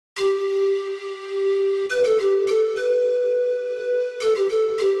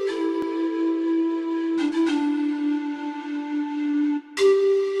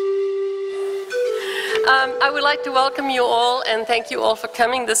I would like to welcome you all and thank you all for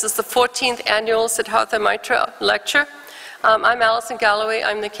coming. This is the 14th annual Sidhartha Maitra Lecture. I'm Alison Galloway.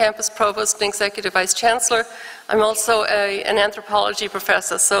 I'm the campus provost and executive vice chancellor. I'm also an anthropology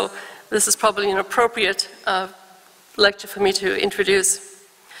professor, so this is probably an appropriate lecture for me to introduce.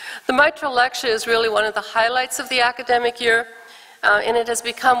 The Maitra Lecture is really one of the highlights of the academic year, and it has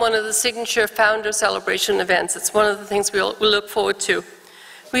become one of the signature founder celebration events. It's one of the things we look forward to.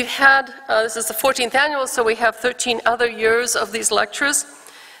 We've had, this is the 14th annual, so we have 13 other years of these lectures.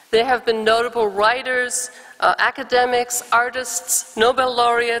 There have been notable writers, academics, artists, Nobel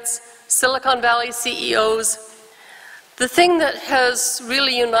laureates, Silicon Valley CEOs. The thing that has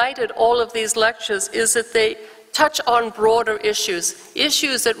really united all of these lectures is that they touch on broader issues,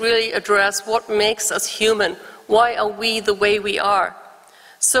 issues that really address what makes us human. Why are we the way we are?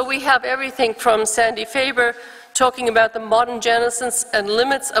 So we have everything from Sandy Faber talking about the modern genesis and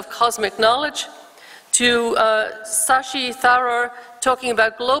limits of cosmic knowledge, to Sashi Tharoor talking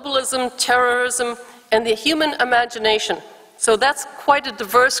about globalism, terrorism, and the human imagination. So that's quite a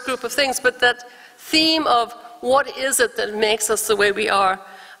diverse group of things, but that theme of what is it that makes us the way we are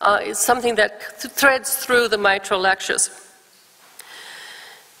is something that threads through the Maitra lectures.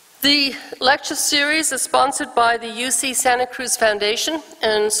 The lecture series is sponsored by the UC Santa Cruz Foundation,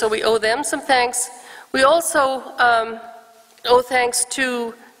 and so we owe them some thanks. We also owe thanks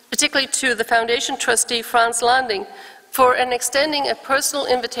particularly to the foundation trustee, Franz Landing, for extending a personal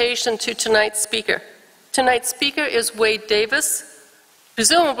invitation to tonight's speaker. Tonight's speaker is Wade Davis.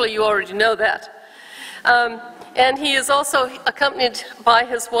 Presumably you already know that. And he is also accompanied by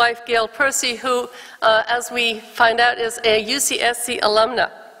his wife, Gail Percy, who, as we find out, is a UCSC alumna.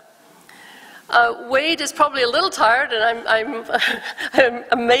 Wade is probably a little tired, and I'm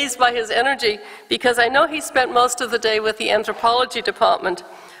amazed by his energy, because I know he spent most of the day with the anthropology department.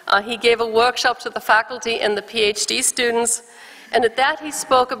 He gave a workshop to the faculty and the PhD students, and at that he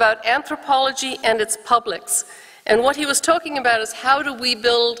spoke about anthropology and its publics. And what he was talking about is how do we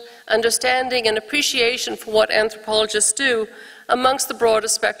build understanding and appreciation for what anthropologists do amongst the broader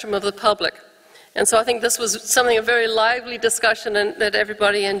spectrum of the public. And so I think this was something, a very lively discussion and that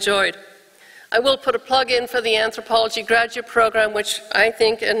everybody enjoyed. I will put a plug in for the anthropology graduate program, which I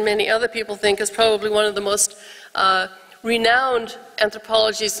think and many other people think is probably one of the most renowned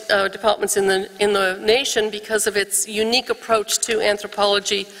anthropology departments in the nation because of its unique approach to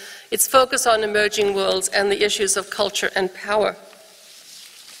anthropology, its focus on emerging worlds and the issues of culture and power.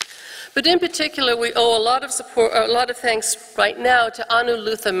 But in particular, we owe a lot of support, a lot of thanks right now to Anu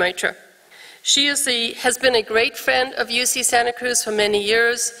Luther Maitra. She has been a great friend of UC Santa Cruz for many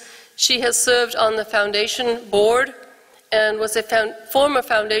years. She has served on the foundation board and was a former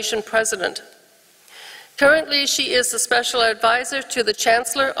foundation president. Currently, she is the special advisor to the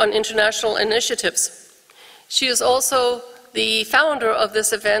Chancellor on International Initiatives. She is also the founder of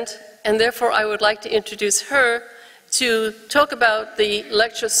this event, and therefore I would like to introduce her to talk about the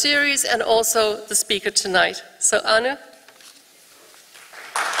lecture series and also the speaker tonight. So, Anu.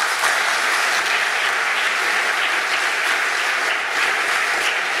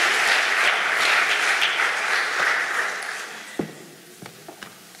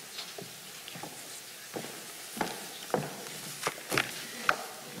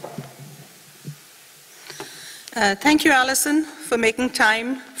 Thank you, Alison, for making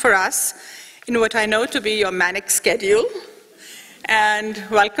time for us in what I know to be your manic schedule. And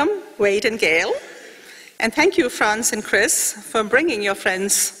welcome, Wade and Gail. And thank you, Franz and Chris, for bringing your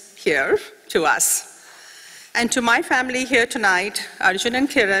friends here to us. And to my family here tonight, Arjun and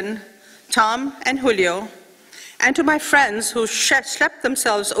Kiran, Tom and Julio, and to my friends who schlepp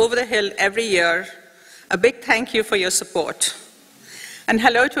themselves over the hill every year, a big thank you for your support. And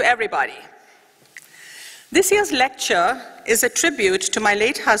hello to everybody. This year's lecture is a tribute to my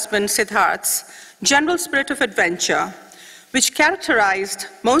late husband, Sidharth's general spirit of adventure, which characterized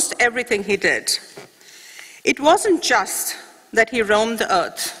most everything he did. It wasn't just that he roamed the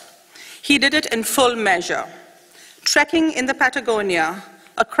earth. He did it in full measure, trekking in the Patagonia,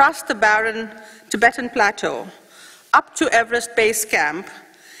 across the barren Tibetan plateau, up to Everest Base Camp,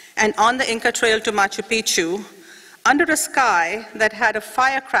 and on the Inca Trail to Machu Picchu, under a sky that had a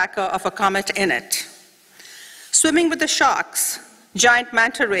firecracker of a comet in it. Swimming with the sharks, giant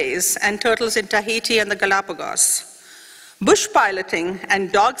manta rays and turtles in Tahiti and the Galapagos, bush piloting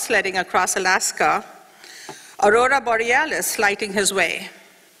and dog sledding across Alaska, Aurora Borealis lighting his way,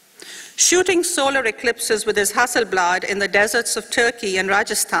 shooting solar eclipses with his Hasselblad in the deserts of Turkey and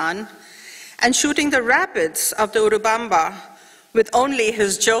Rajasthan, and shooting the rapids of the Urubamba with only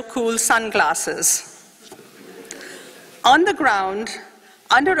his Joe Cool sunglasses. On the ground,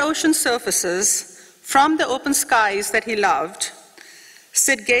 under ocean surfaces, from the open skies that he loved,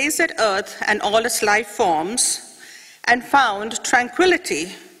 Sid gazed at Earth and all its life forms and found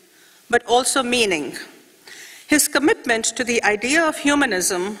tranquility, but also meaning. His commitment to the idea of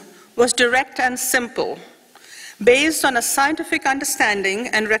humanism was direct and simple, based on a scientific understanding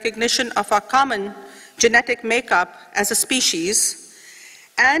and recognition of our common genetic makeup as a species,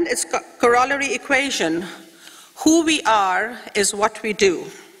 and its corollary equation, who we are is what we do.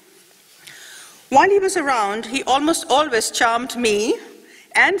 While he was around, he almost always charmed me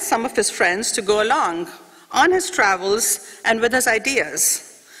and some of his friends to go along on his travels and with his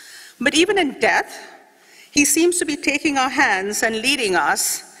ideas. But even in death, he seems to be taking our hands and leading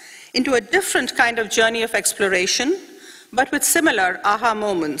us into a different kind of journey of exploration, but with similar aha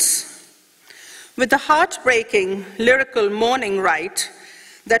moments. With the heartbreaking, lyrical morning rite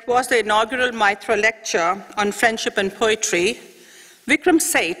that was the inaugural Maitra Lecture on friendship and poetry, Vikram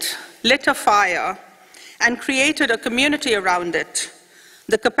Seth lit a fire and created a community around it,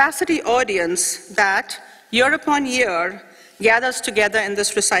 the capacity audience that, year upon year, gathers together in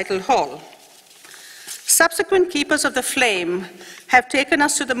this recital hall. Subsequent keepers of the flame have taken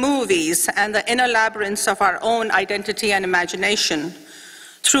us to the movies and the inner labyrinths of our own identity and imagination,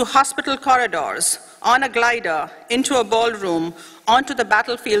 through hospital corridors, on a glider, into a ballroom, onto the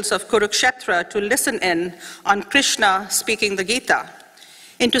battlefields of Kurukshetra to listen in on Krishna speaking the Gita,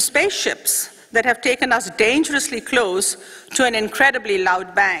 into spaceships that have taken us dangerously close to an incredibly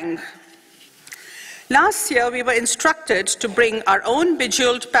loud bang. Last year, we were instructed to bring our own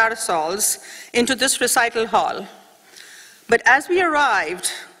bejeweled parasols into this recital hall. But as we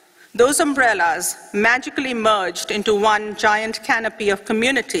arrived, those umbrellas magically merged into one giant canopy of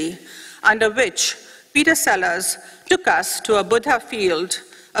community under which Peter Sellers took us to a Buddha field,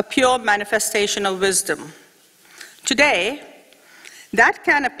 a pure manifestation of wisdom. Today, that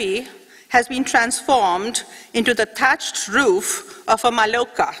canopy has been transformed into the thatched roof of a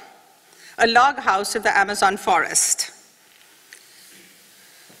maloka, a log house in the Amazon forest.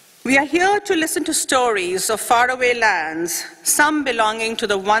 We are here to listen to stories of faraway lands, some belonging to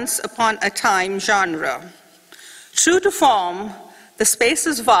the once upon a time genre. True to form, the space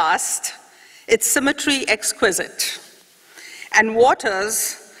is vast, its symmetry exquisite, and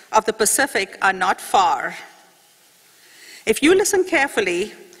waters of the Pacific are not far. If you listen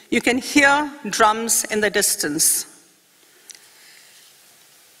carefully, you can hear drums in the distance.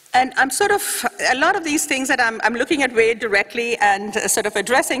 And I'm a lot of these things that I'm looking at Wade directly and sort of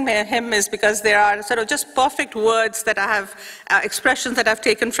addressing him is because there are sort of just perfect words that I have, expressions that I've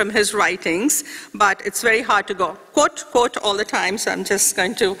taken from his writings, but it's very hard to go quote all the time, so I'm just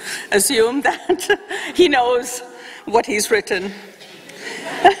going to assume that he knows what he's written.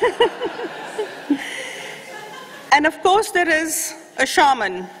 And of course there is a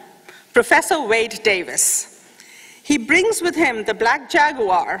shaman, Professor Wade Davis. He brings with him the black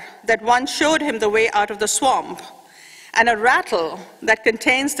jaguar that once showed him the way out of the swamp, and a rattle that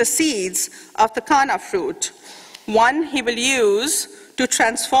contains the seeds of the kana fruit, one he will use to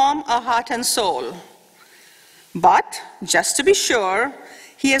transform our heart and soul. But, just to be sure,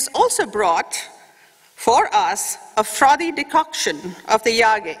 he has also brought for us a frothy decoction of the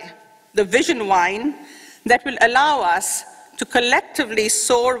yage, the vision wine, that will allow us to collectively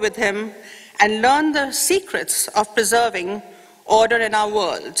soar with him and learn the secrets of preserving order in our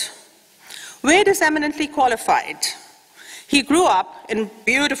world. Wade is eminently qualified. He grew up in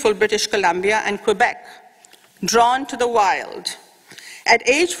beautiful British Columbia and Quebec, drawn to the wild. At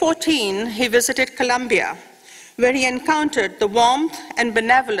age 14, he visited Colombia, where he encountered the warmth and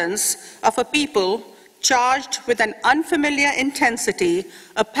benevolence of a people charged with an unfamiliar intensity,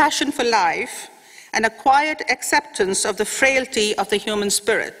 a passion for life, and a quiet acceptance of the frailty of the human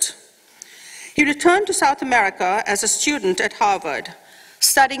spirit. He returned to South America as a student at Harvard,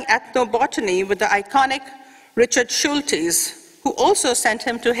 studying ethnobotany with the iconic Richard Schultes, who also sent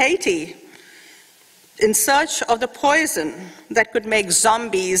him to Haiti in search of the poison that could make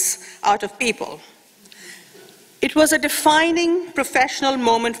zombies out of people. It was a defining professional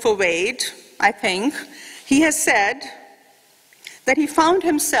moment for Wade, I think. He has said that he found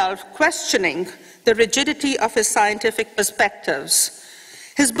himself questioning the rigidity of his scientific perspectives.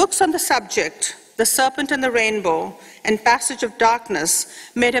 His books on the subject, The Serpent and the Rainbow and Passage of Darkness,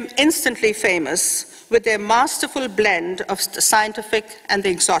 made him instantly famous with their masterful blend of the scientific and the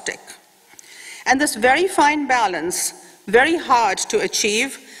exotic. And this very fine balance, very hard to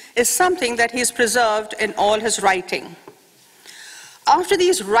achieve, is something that he's preserved in all his writing. After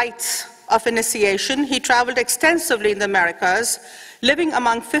these rites of initiation, he traveled extensively in the Americas, living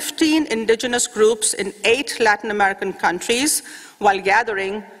among 15 indigenous groups in 8 Latin American countries while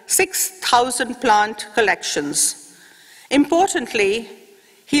gathering 6,000 plant collections. Importantly,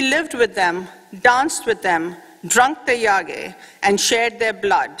 he lived with them, danced with them, drank their yage, and shared their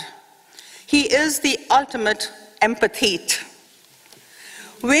blood. He is the ultimate empathete.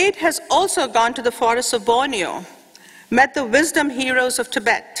 Wade has also gone to the forests of Borneo, met the wisdom heroes of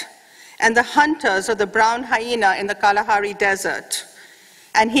Tibet, and the hunters of the brown hyena in the Kalahari Desert.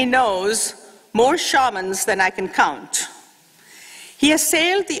 And he knows more shamans than I can count. He has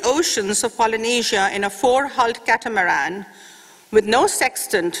sailed the oceans of Polynesia in a 4-hulled catamaran with no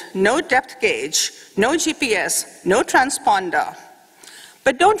sextant, no depth gauge, no GPS, no transponder.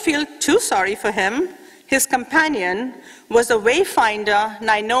 But don't feel too sorry for him. His companion was the Wayfinder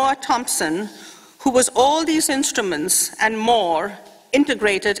Nainoa Thompson, who was all these instruments and more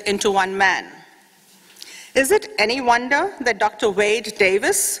integrated into one man. Is it any wonder that Dr. Wade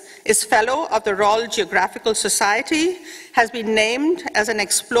Davis is Fellow of the Royal Geographical Society, has been named as an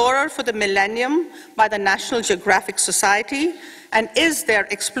Explorer for the Millennium by the National Geographic Society, and is their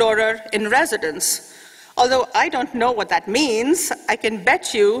Explorer in Residence? Although I don't know what that means, I can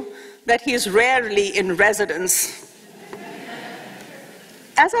bet you that he is rarely in residence.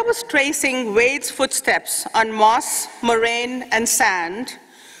 As I was tracing Wade's footsteps on moss, moraine, and sand,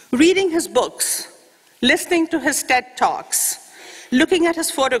 reading his books, listening to his TED Talks, looking at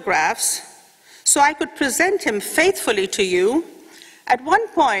his photographs, so I could present him faithfully to you, at one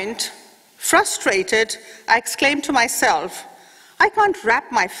point, frustrated, I exclaimed to myself, I can't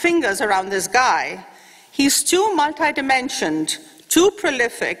wrap my fingers around this guy. He's too multidimensioned, too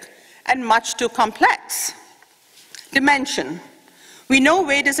prolific, and much too complex. Dimension. We know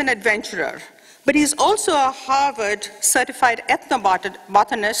Wade is an adventurer, but he's also a Harvard-certified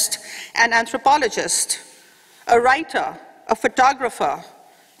ethnobotanist and anthropologist, a writer, a photographer,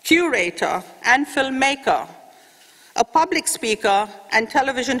 curator, and filmmaker, a public speaker and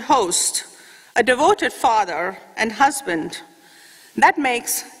television host, a devoted father and husband. That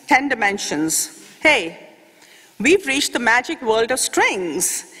makes 10 dimensions. Hey, we've reached the magic world of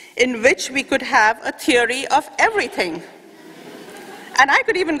strings, in which we could have a theory of everything. And I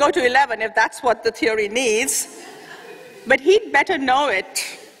could even go to 11 if that's what the theory needs, but he'd better know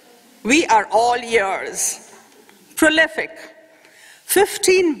it. We are all ears. Prolific.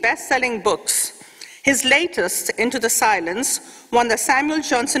 15 best-selling books. His latest, Into the Silence, won the Samuel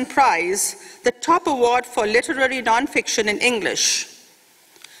Johnson Prize, the top award for literary nonfiction in English.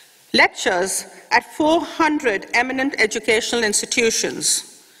 Lectures at 400 eminent educational institutions.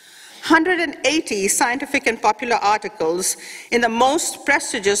 180 scientific and popular articles in the most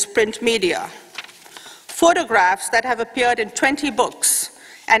prestigious print media. Photographs that have appeared in 20 books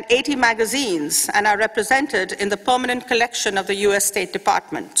and 80 magazines and are represented in the permanent collection of the US State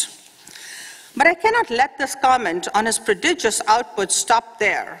Department. But I cannot let this comment on his prodigious output stop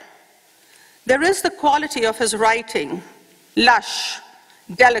there. There is the quality of his writing, lush,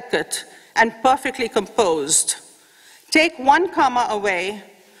 delicate, and perfectly composed. Take one comma away,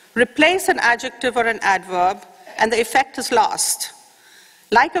 replace an adjective or an adverb, and the effect is lost.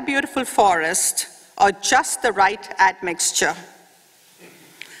 Like a beautiful forest, or just the right admixture.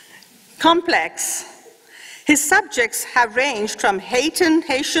 Complex. His subjects have ranged from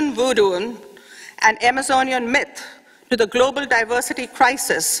Haitian voodoo and Amazonian myth to the global diversity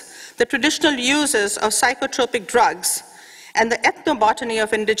crisis, the traditional uses of psychotropic drugs, and the ethnobotany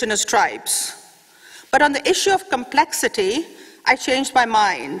of indigenous tribes. But on the issue of complexity, I changed my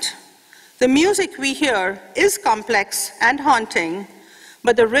mind. The music we hear is complex and haunting,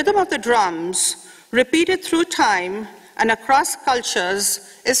 but the rhythm of the drums, repeated through time and across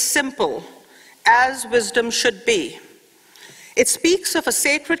cultures, is simple, as wisdom should be. It speaks of a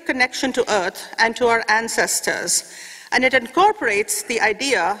sacred connection to earth and to our ancestors, and it incorporates the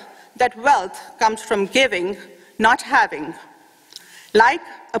idea that wealth comes from giving, not having. Like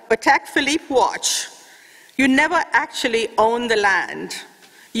a Patek Philippe watch, you never actually own the land.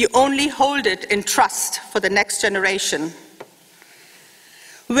 You only hold it in trust for the next generation.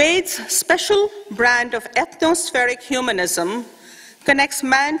 Wade's special brand of ethnospheric humanism connects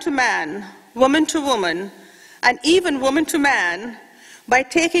man to man, woman to woman, and even woman to man by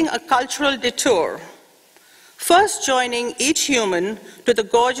taking a cultural detour, first joining each human to the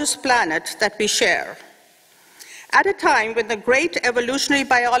gorgeous planet that we share. At a time when the great evolutionary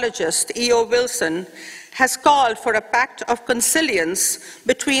biologist E.O. Wilson has called for a pact of consilience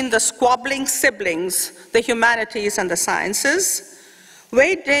between the squabbling siblings, the humanities and the sciences,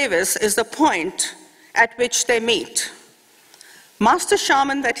 Wade Davis is the point at which they meet. Master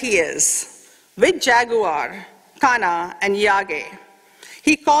shaman that he is, with Jaguar, Kana, and Yage,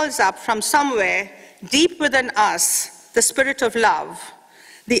 he calls up from somewhere deep within us the spirit of love,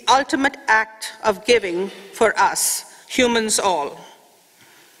 the ultimate act of giving for us, humans all.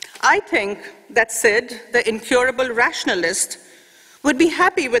 I think that Sid, the incurable rationalist, would be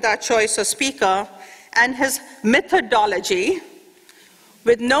happy with our choice of speaker and his methodology.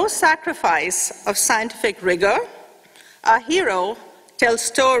 With no sacrifice of scientific rigor, our hero tells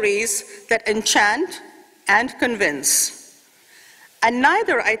stories that enchant and convince. And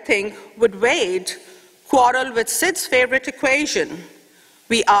neither, I think, would Wade quarrel with Sid's favorite equation: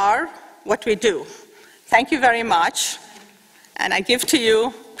 we are what we do. Thank you very much. And I give to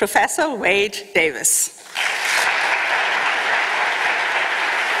you Professor Wade Davis.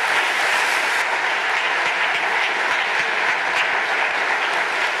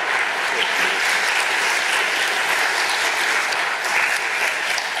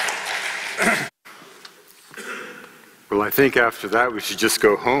 Well, I think after that we should just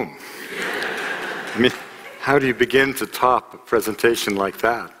go home. I mean, how do you begin to top a presentation like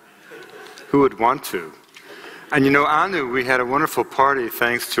that? Who would want to? And you know, Anu, we had a wonderful party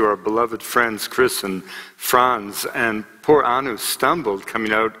thanks to our beloved friends Chris and Franz, and poor Anu stumbled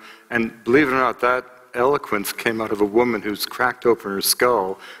coming out, and believe it or not, that eloquence came out of a woman who's cracked open her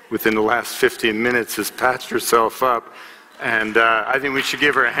skull within the last 15 minutes, has patched herself up, and I think we should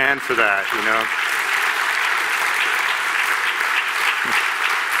give her a hand for that, you know.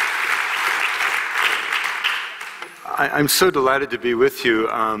 I'm so delighted to be with you.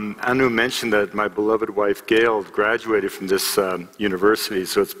 Anu mentioned that my beloved wife Gail graduated from this university,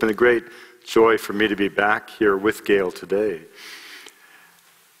 so it's been a great joy for me to be back here with Gail today.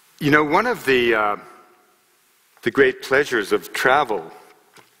 You know, one of the great pleasures of travel,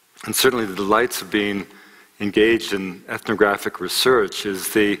 and certainly the delights of being engaged in ethnographic research,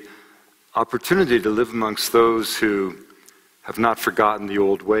 is the opportunity to live amongst those who have not forgotten the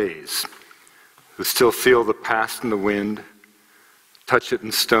old ways, who still feel the past in the wind, touch it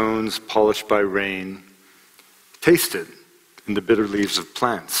in stones polished by rain, taste it in the bitter leaves of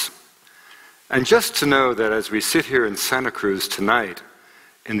plants. And just to know that as we sit here in Santa Cruz tonight,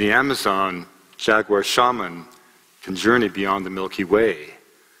 in the Amazon, Jaguar shaman can journey beyond the Milky Way,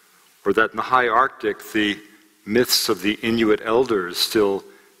 or that in the high Arctic, the myths of the Inuit elders still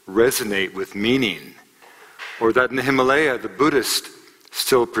resonate with meaning, or that in the Himalaya, the Buddhists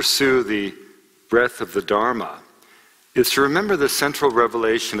still pursue the breath of the Dharma, is to remember the central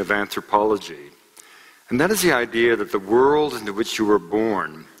revelation of anthropology. And that is the idea that the world into which you were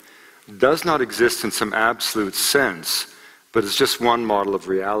born does not exist in some absolute sense, but is just one model of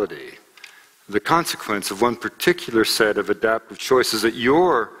reality, the consequence of one particular set of adaptive choices that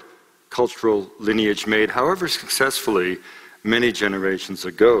your cultural lineage made, however successfully, many generations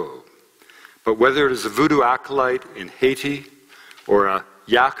ago. But whether it is a voodoo acolyte in Haiti, or a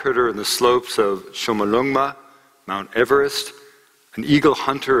yak herder in the slopes of Chomolungma, Mount Everest, an eagle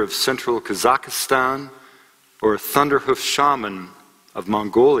hunter of central Kazakhstan, or a thunderhoof shaman of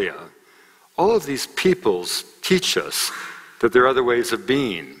Mongolia, all of these peoples teach us that there are other ways of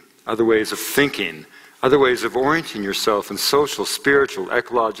being, other ways of thinking, other ways of orienting yourself in social, spiritual,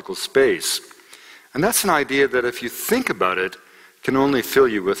 ecological space. And that's an idea that, if you think about it, can only fill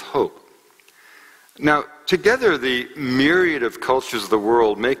you with hope. Now, together, the myriad of cultures of the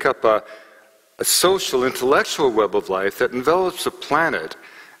world make up a social, intellectual web of life that envelops a planet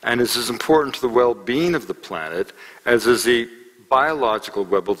and is as important to the well-being of the planet as is the biological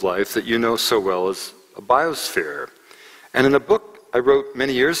web of life that you know so well as a biosphere. And in a book I wrote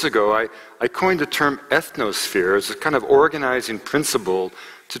many years ago, I coined the term ethnosphere as a kind of organizing principle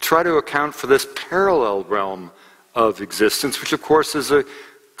to try to account for this parallel realm of existence, which of course is a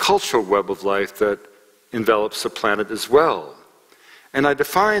cultural web of life that envelops the planet as well. And I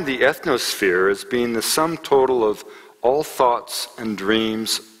define the ethnosphere as being the sum total of all thoughts and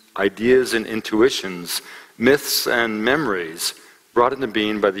dreams, ideas and intuitions, myths and memories brought into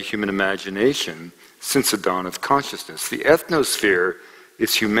being by the human imagination since the dawn of consciousness. The ethnosphere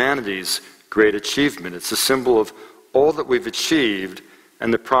is humanity's great achievement. It's a symbol of all that we've achieved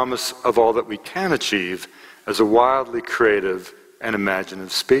and the promise of all that we can achieve as a wildly creative and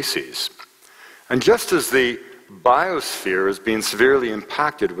imaginative species. And just as the biosphere is being severely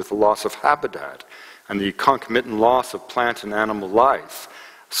impacted with the loss of habitat and the concomitant loss of plant and animal life,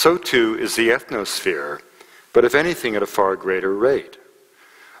 so too is the ethnosphere, but if anything at a far greater rate.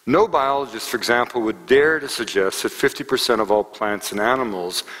 No biologist, for example, would dare to suggest that 50% of all plants and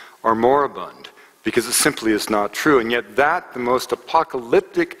animals are moribund, because it simply is not true. And yet that, the most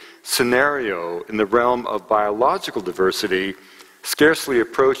apocalyptic scenario in the realm of biological diversity, scarcely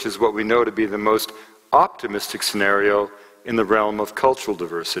approaches what we know to be the most optimistic scenario in the realm of cultural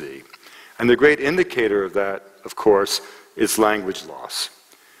diversity. And the great indicator of that, of course, is language loss.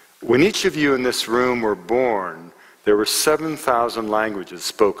 When each of you in this room were born, there were 7,000 languages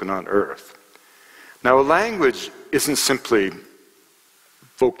spoken on Earth. Now, a language isn't simply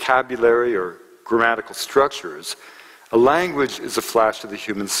vocabulary or grammatical structures. A language is a flash of the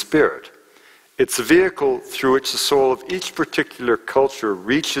human spirit. It's a vehicle through which the soul of each particular culture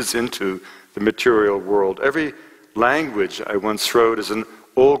reaches into the material world. Every language, I once wrote, is an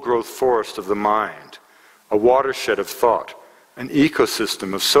old-growth forest of the mind, a watershed of thought, an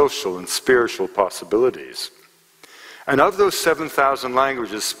ecosystem of social and spiritual possibilities. And of those 7,000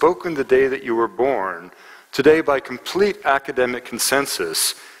 languages spoken the day that you were born, today by complete academic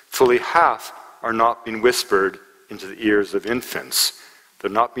consensus, fully half are not being whispered into the ears of infants.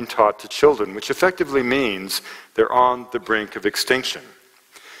 They're not being taught to children, which effectively means they're on the brink of extinction.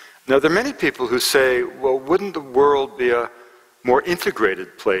 Now, there are many people who say, well, wouldn't the world be a more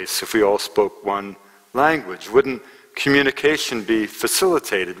integrated place if we all spoke one language? Wouldn't communication be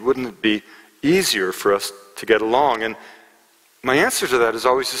facilitated? Wouldn't it be easier for us to get along? And my answer to that is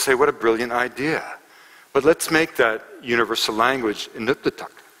always to say, what a brilliant idea. But let's make that universal language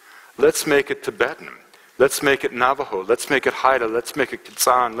Inuktitut. Let's make it Tibetan. Let's make it Navajo. Let's make it Haida. Let's make it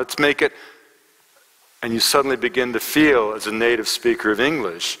Kitsan. Let's make it... And you suddenly begin to feel, as a native speaker of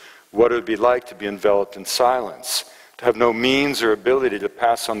English, what it would be like to be enveloped in silence, to have no means or ability to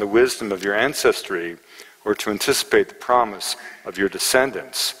pass on the wisdom of your ancestry or to anticipate the promise of your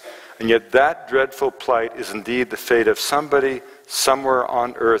descendants. And yet that dreadful plight is indeed the fate of somebody somewhere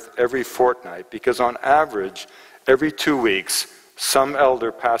on earth every fortnight, because on average, every 2 weeks, some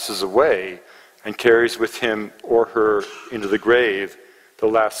elder passes away and carries with him or her into the grave the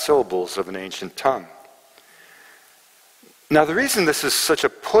last syllables of an ancient tongue. Now, the reason this is such a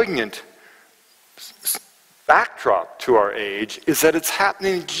poignant backdrop to our age is that it's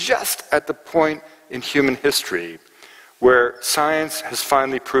happening just at the point in human history where science has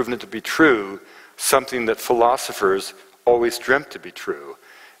finally proven it to be true, something that philosophers always dreamt to be true.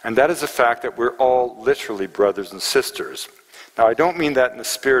 And that is the fact that we're all literally brothers and sisters. Now, I don't mean that in the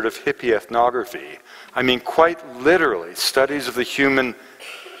spirit of hippie ethnography. I mean quite literally, studies of the human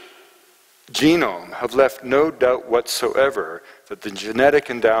genome have left no doubt whatsoever that the genetic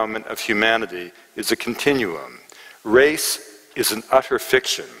endowment of humanity is a continuum. Race is an utter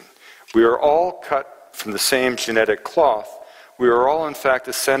fiction. We are all cut from the same genetic cloth. We are all, in fact,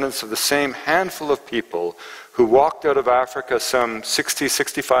 descendants of the same handful of people who walked out of Africa some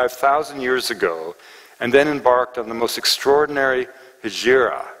 65,000 years ago and then embarked on the most extraordinary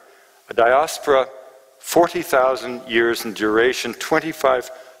hijra, a diaspora 40,000 years in duration,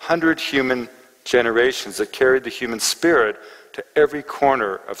 2,500 human generations that carried the human spirit to every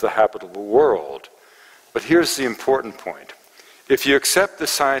corner of the habitable world. But here's the important point. If you accept the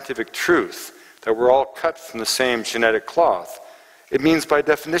scientific truth that we're all cut from the same genetic cloth, it means by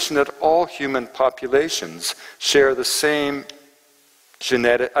definition that all human populations share the same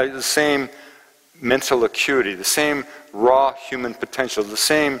the same mental acuity, the same raw human potential, the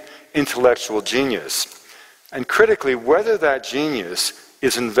same intellectual genius. And critically, whether that genius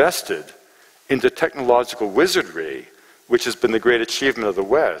is invested into technological wizardry, which has been the great achievement of the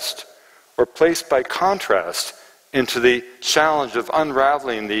West, or placed by contrast into the challenge of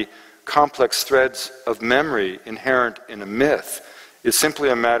unraveling the complex threads of memory inherent in a myth, is simply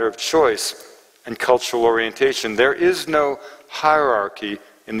a matter of choice and cultural orientation. There is no hierarchy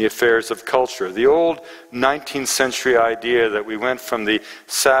in the affairs of culture. The old 19th century idea that we went from the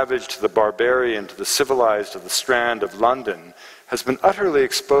savage to the barbarian to the civilized to the Strand of London has been utterly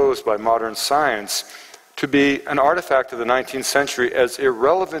exposed by modern science to be an artifact of the 19th century, as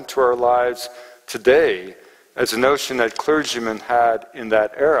irrelevant to our lives today as a notion that clergymen had in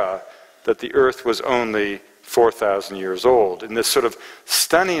that era that the earth was only 4,000 years old. In this sort of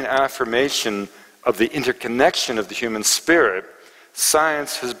stunning affirmation of the interconnection of the human spirit,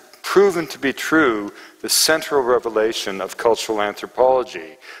 science has proven to be true the central revelation of cultural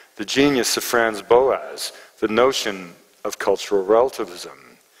anthropology, the genius of Franz Boas, the notion of cultural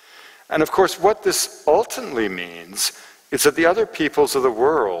relativism. And of course, what this ultimately means is that the other peoples of the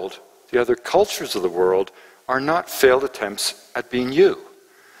world, the other cultures of the world, are not failed attempts at being you.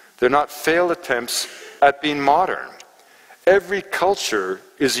 They're not failed attempts at being modern. Every culture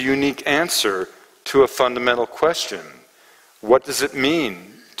is a unique answer to a fundamental question. What does it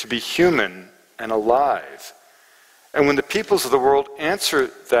mean to be human and alive? And when the peoples of the world answer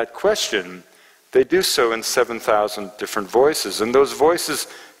that question, they do so in 7,000 different voices. And those voices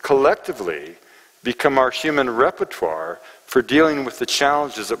collectively become our human repertoire for dealing with the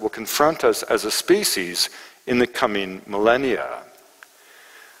challenges that will confront us as a species in the coming millennia.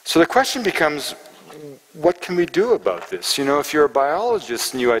 So the question becomes, what can we do about this? You know, if you're a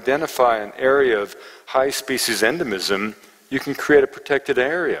biologist and you identify an area of high species endemism, you can create a protected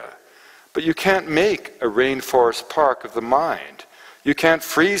area. But you can't make a rainforest park of the mind. You can't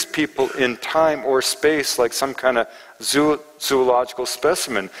freeze people in time or space like some kind of zoological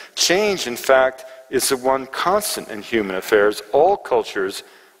specimen. Change, in fact, is the one constant in human affairs. All cultures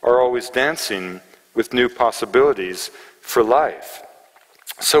are always dancing with new possibilities for life.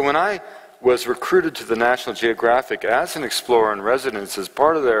 So when I was recruited to the National Geographic as an explorer in residence as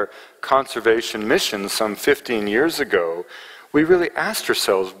part of their conservation mission some 15 years ago, we really asked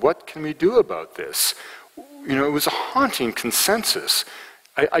ourselves, what can we do about this? You know, it was a haunting consensus.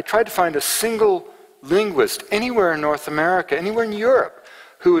 I tried to find a single linguist anywhere in North America, anywhere in Europe,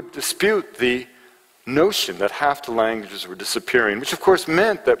 who would dispute the notion that half the languages were disappearing, which of course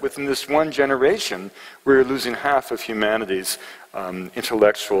meant that within this one generation, we were losing half of humanity's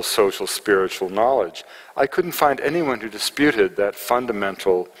intellectual, social, spiritual knowledge. I couldn't find anyone who disputed that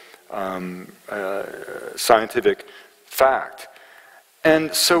fundamental scientific fact.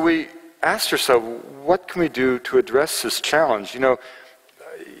 And so we asked ourselves, what can we do to address this challenge? You know,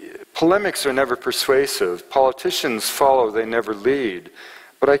 polemics are never persuasive. Politicians follow, they never lead.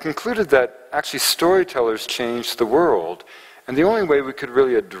 But I concluded that actually storytellers change the world. And the only way we could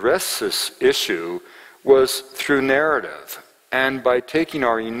really address this issue was through narrative. And by taking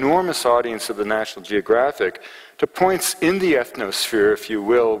our enormous audience of the National Geographic to points in the ethnosphere, if you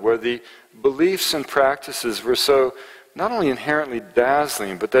will, where the beliefs and practices were so not only inherently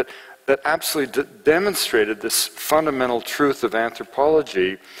dazzling, but that absolutely demonstrated this fundamental truth of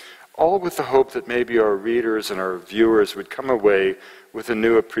anthropology, all with the hope that maybe our readers and our viewers would come away with a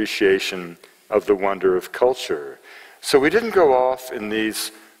new appreciation of the wonder of culture. So we didn't go off in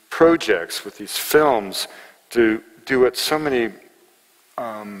these projects with these films to do what so many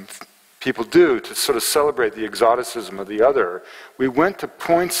people do, to sort of celebrate the exoticism of the other. We went to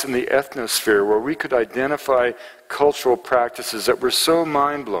points in the ethnosphere where we could identify cultural practices that were so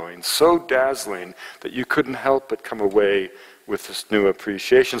mind-blowing, so dazzling, that you couldn't help but come away with this new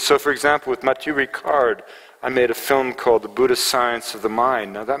appreciation. So, for example, with Mathieu Ricard, I made a film called The Buddhist Science of the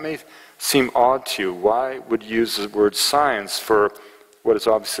Mind. Now, that may seem odd to you. Why would you use the word science for what is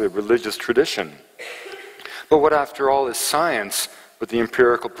obviously a religious tradition? But what, after all, is science but the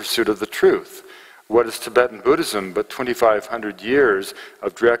empirical pursuit of the truth? What is Tibetan Buddhism but 2,500 years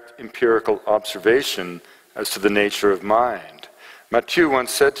of direct empirical observation as to the nature of mind? Mathieu once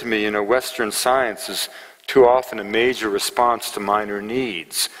said to me, you know, Western science is too often a major response to minor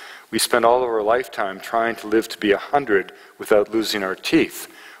needs. We spend all of our lifetime trying to live to be 100 without losing our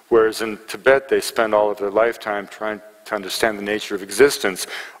teeth, whereas in Tibet they spend all of their lifetime trying to understand the nature of existence.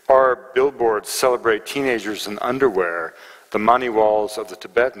 Our billboards celebrate teenagers in underwear. The mani walls of the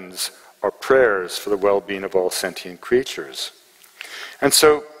Tibetans are prayers for the well-being of all sentient creatures. And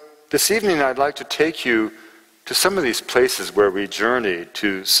so this evening I'd like to take you to some of these places where we journey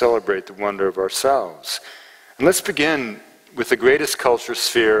to celebrate the wonder of ourselves. And let's begin with the greatest culture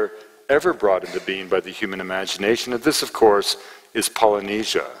sphere ever brought into being by the human imagination. And this, of course, is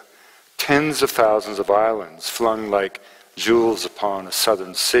Polynesia. Tens of thousands of islands flung like jewels upon a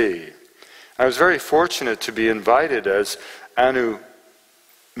southern sea. I was very fortunate to be invited, as Anu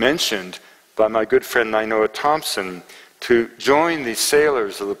mentioned, by my good friend Nainoa Thompson, to join the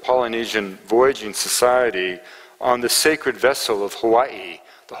sailors of the Polynesian Voyaging Society on the sacred vessel of Hawaii,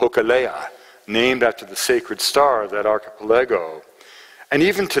 the Hokulea, named after the sacred star of that archipelago. And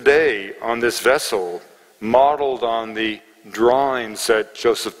even today, on this vessel, modeled on the drawings that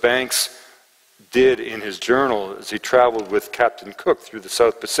Joseph Banks did in his journal as he traveled with Captain Cook through the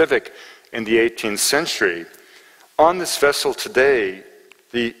South Pacific in the 18th century, on this vessel today,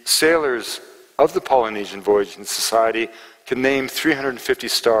 the sailors of the Polynesian Voyaging Society can name 350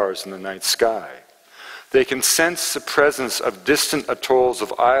 stars in the night sky. They can sense the presence of distant atolls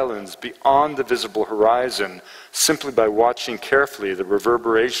of islands beyond the visible horizon simply by watching carefully the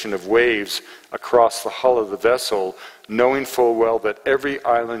reverberation of waves across the hull of the vessel, knowing full well that every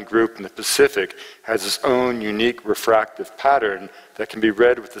island group in the Pacific has its own unique refractive pattern that can be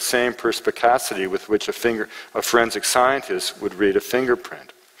read with the same perspicacity with which a forensic scientist would read a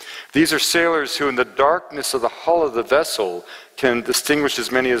fingerprint. These are sailors who, in the darkness of the hull of the vessel, can distinguish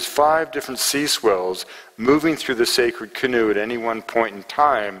as many as 5 different sea swells moving through the sacred canoe at any one point in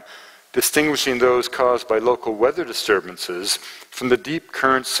time, distinguishing those caused by local weather disturbances from the deep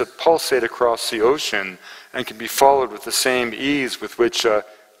currents that pulsate across the ocean and can be followed with the same ease with which a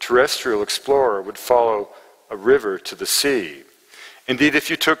terrestrial explorer would follow a river to the sea. Indeed, if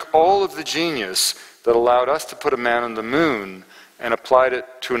you took all of the genius that allowed us to put a man on the moon and applied it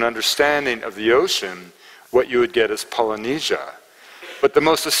to an understanding of the ocean, what you would get is Polynesia. But the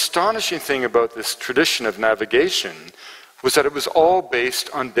most astonishing thing about this tradition of navigation was that it was all based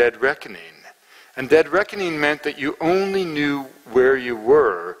on dead reckoning. And dead reckoning meant that you only knew where you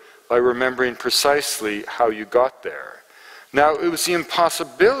were by remembering precisely how you got there. Now, it was the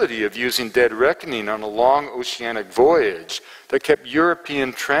impossibility of using dead reckoning on a long oceanic voyage that kept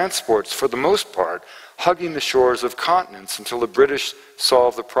European transports, for the most part, hugging the shores of continents until the British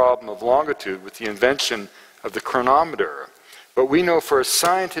solved the problem of longitude with the invention of the chronometer. But we know for a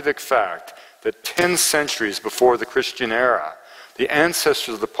scientific fact that 10 centuries before the Christian era, the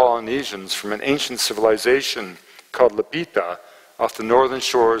ancestors of the Polynesians from an ancient civilization called Lapita off the northern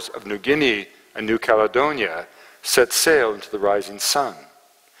shores of New Guinea and New Caledonia set sail into the rising sun.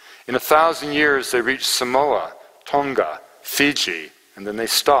 In 1,000 years, they reached Samoa, Tonga, Fiji, and then they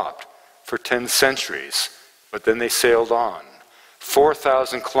stopped for 10 centuries, but then they sailed on,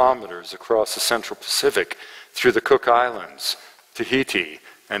 4,000 kilometers across the Central Pacific, through the Cook Islands, Tahiti,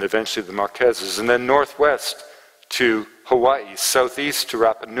 and eventually the Marquesas, and then northwest to Hawaii, southeast to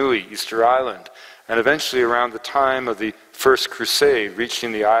Rapa Nui, Easter Island, and eventually around the time of the First Crusade,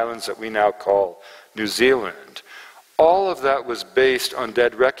 reaching the islands that we now call New Zealand. All of that was based on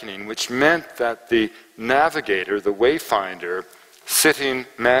dead reckoning, which meant that the navigator, the wayfinder, sitting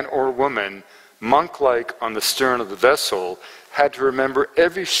man or woman, monk-like on the stern of the vessel, had to remember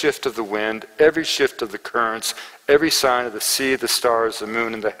every shift of the wind, every shift of the currents, every sign of the sea, the stars, the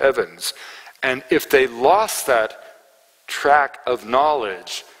moon, and the heavens. And if they lost that track of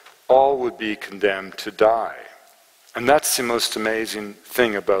knowledge, all would be condemned to die. And that's the most amazing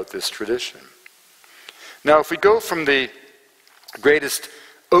thing about this tradition. Now, if we go from the greatest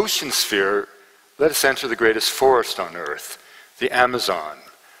ocean sphere, let us enter the greatest forest on Earth, the Amazon.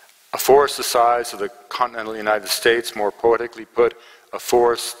 A forest the size of the continental United States, more poetically put, a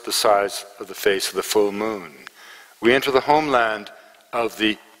forest the size of the face of the full moon. We enter the homeland of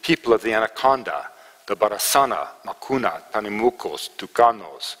the people of the anaconda, the Barasana, Macuna, Tanimucos,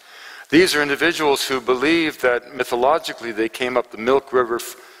 Tucanos. These are individuals who believe that mythologically they came up the Milk River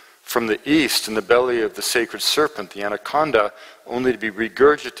from the east in the belly of the sacred serpent, the anaconda, only to be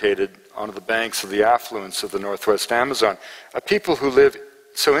regurgitated onto the banks of the affluents of the northwest Amazon. A people who live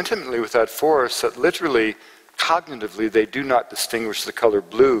so intimately with that forest that literally, cognitively, they do not distinguish the color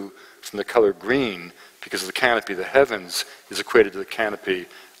blue from the color green, because the canopy of the heavens is equated to the canopy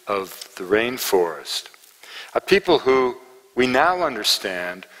of the rainforest. A people who we now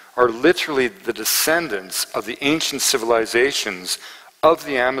understand are literally the descendants of the ancient civilizations of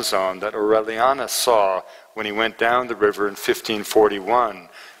the Amazon that Aurelianus saw when he went down the river in 1541,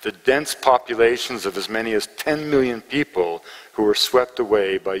 the dense populations of as many as 10 million people who were swept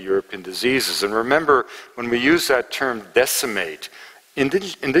away by European diseases. And remember, when we use that term decimate,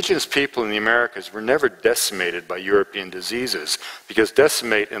 indigenous people in the Americas were never decimated by European diseases, because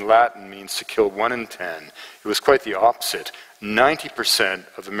decimate in Latin means to kill 1 in 10. It was quite the opposite. 90%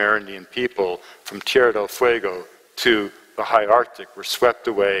 of Amerindian people from Tierra del Fuego to the high Arctic were swept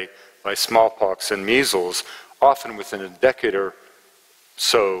away by smallpox and measles, often within a decade or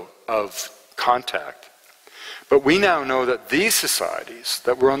so of contact. But we now know that these societies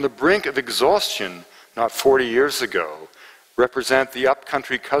that were on the brink of exhaustion not 40 years ago represent the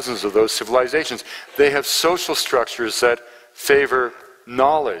upcountry cousins of those civilizations. They have social structures that favor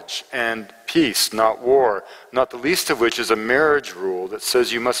knowledge and peace, not war, not the least of which is a marriage rule that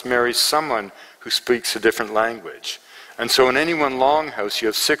says you must marry someone who speaks a different language. And so in any one longhouse you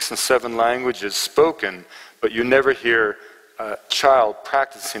have 6 and 7 languages spoken, but you never hear a child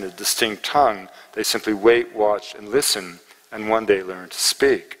practicing a distinct tongue. They simply wait, watch, and listen, and one day learn to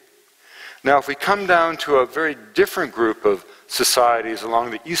speak. Now, if we come down to a very different group of societies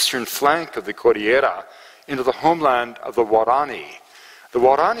along the eastern flank of the Cordillera, into the homeland of the Guarani. The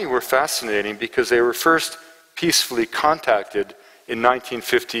Guarani were fascinating because they were first peacefully contacted in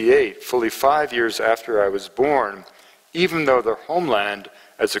 1958, fully 5 years after I was born, even though their homeland,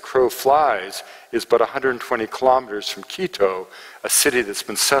 as the crow flies, is but 120 kilometers from Quito, a city that's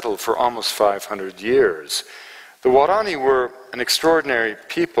been settled for almost 500 years. The Guarani were an extraordinary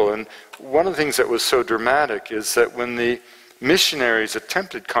people, and one of the things that was so dramatic is that when the missionaries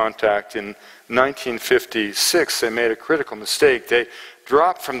attempted contact in 1956, they made a critical mistake. They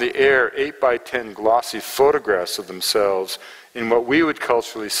dropped from the air 8 by 10 glossy photographs of themselves in what we would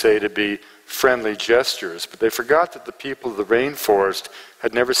culturally say to be friendly gestures, but they forgot that the people of the rainforest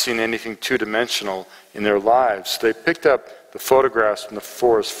had never seen anything two-dimensional in their lives. They picked up the photographs from the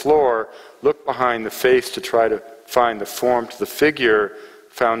forest floor, looked behind the face to try to find the form to the figure,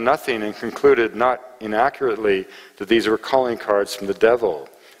 found nothing, and concluded, not inaccurately, that these were calling cards from the devil.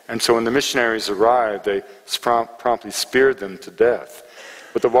 And so when the missionaries arrived, they promptly speared them to death.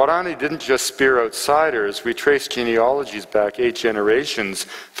 But the Waorani didn't just spear outsiders. We traced genealogies back 8 generations,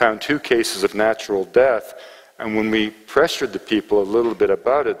 found 2 cases of natural death, and when we pressured the people a little bit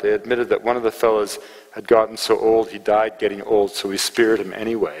about it, they admitted that one of the fellows had gotten so old he died getting old, so we speared him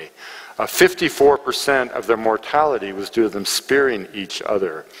anyway. 54% of their mortality was due to them spearing each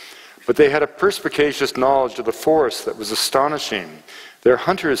other. But they had a perspicacious knowledge of the forest that was astonishing. Their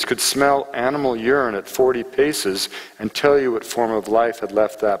hunters could smell animal urine at 40 paces and tell you what form of life had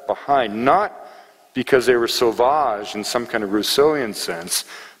left that behind. Not because they were sauvage in some kind of Rousseauian sense,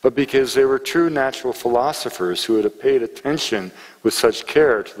 but because they were true natural philosophers who had paid attention with such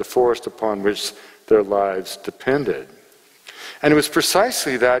care to the forest upon which their lives depended. And it was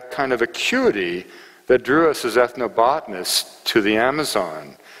precisely that kind of acuity that drew us as ethnobotanists to the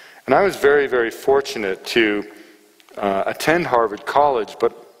Amazon. And I was very, very fortunate to attend Harvard College,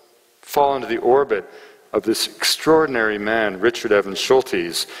 but fall into the orbit of this extraordinary man, Richard Evans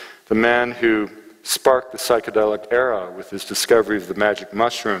Schultes, the man who sparked the psychedelic era with his discovery of the magic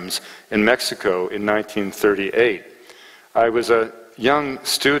mushrooms in Mexico in 1938. I was a young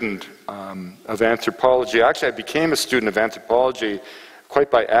student of anthropology. Actually, I became a student of anthropology quite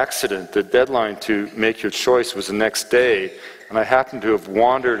by accident. The deadline to make your choice was the next day, and I happened to have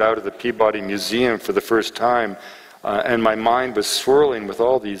wandered out of the Peabody Museum for the first time, and my mind was swirling with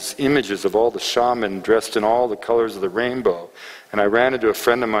all these images of all the shaman dressed in all the colors of the rainbow. And I ran into a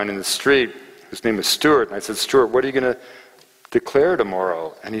friend of mine in the street, whose name was Stuart, and I said, "Stuart, what are you going to declare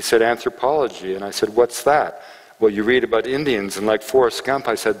tomorrow?" And he said, "Anthropology." And I said, "What's that?" "Well, you read about Indians," and like Forrest Gump,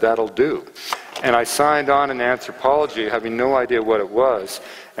 I said, "That'll do." And I signed on in anthropology, having no idea what it was.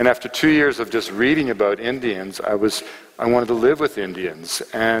 And after 2 years of just reading about Indians, I wanted to live with Indians.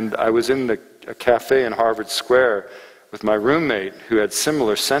 And I was in a cafe in Harvard Square with my roommate who had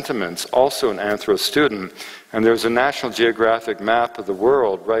similar sentiments, also an anthro student. And there was a National Geographic map of the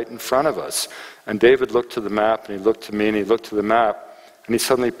world right in front of us. And David looked to the map, and he looked to me, and he looked to the map, and he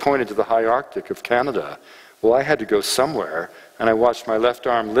suddenly pointed to the high Arctic of Canada. Well, I had to go somewhere, and I watched my left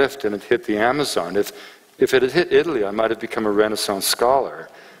arm lift, and it hit the Amazon. If it had hit Italy, I might have become a Renaissance scholar.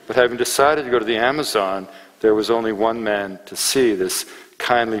 But having decided to go to the Amazon, there was only one man to see, this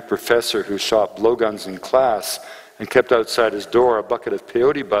kindly professor who shot blowguns in class and kept outside his door a bucket of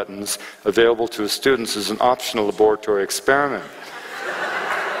peyote buttons available to his students as an optional laboratory experiment.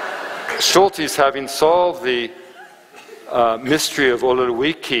 Schultes, having solved the mystery of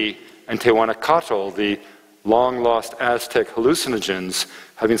Olorowiki and Tehuacanacoatl, the long-lost Aztec hallucinogens,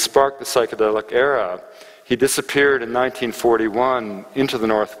 having sparked the psychedelic era, he disappeared in 1941 into the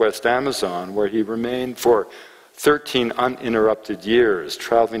northwest Amazon, where he remained for 13 uninterrupted years,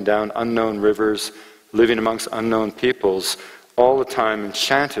 traveling down unknown rivers, living amongst unknown peoples, all the time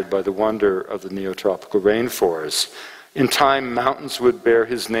enchanted by the wonder of the neotropical rainforest. In time, mountains would bear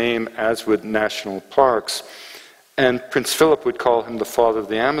his name, as would national parks. And Prince Philip would call him the father of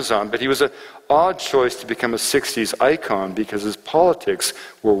the Amazon, but he was an odd choice to become a 60s icon because his politics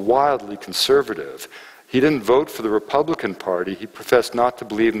were wildly conservative. He didn't vote for the Republican Party. He professed not to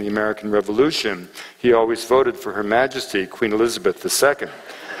believe in the American Revolution. He always voted for Her Majesty, Queen Elizabeth II.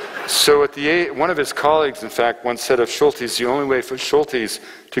 So one of his colleagues, in fact, once said of Schultes, the only way for Schultes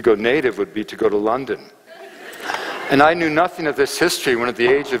to go native would be to go to London. And I knew nothing of this history when at the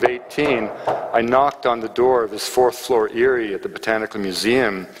age of 18, I knocked on the door of this 4th floor eyrie at the Botanical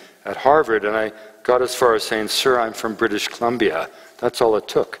Museum at Harvard, and I got as far as saying, "Sir, I'm from British Columbia." That's all it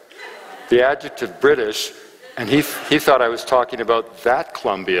took. The adjective British, and he thought I was talking about that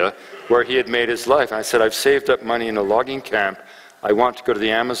Columbia where he had made his life. And I said, "I've saved up money in a logging camp. I want to go to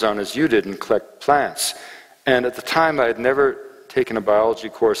the Amazon as you did and collect plants." And at the time, I had never taken a biology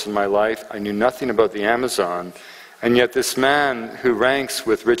course in my life. I knew nothing about the Amazon. And yet this man who ranks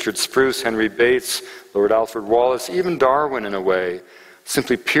with Richard Spruce, Henry Bates, Lord Alfred Wallace, even Darwin in a way,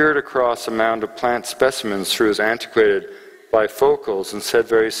 simply peered across a mound of plant specimens through his antiquated bifocals and said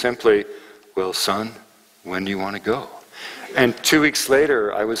very simply, "Well, son, when do you want to go?" And 2 weeks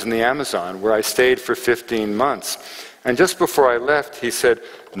later, I was in the Amazon, where I stayed for 15 months. And just before I left, he said,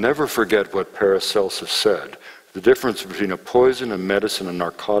 "Never forget what Paracelsus said. The difference between a poison, a medicine, a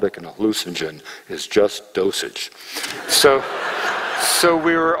narcotic, and a hallucinogen is just dosage." So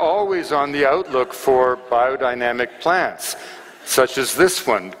we were always on the outlook for biodynamic plants, such as this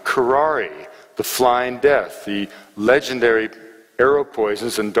one, curare, the flying death, the legendary arrow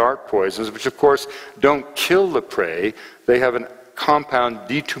poisons and dart poisons, which of course don't kill the prey. They have a compound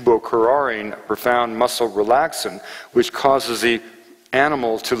D-tubocurarine, a profound muscle relaxant, which causes the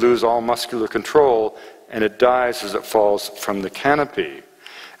animal to lose all muscular control, and it dies as it falls from the canopy.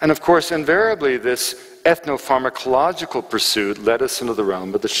 And of course, invariably, this ethnopharmacological pursuit led us into the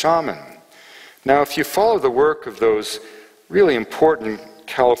realm of the shaman. Now, if you follow the work of those really important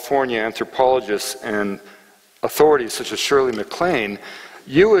California anthropologists and authorities such as Shirley MacLaine,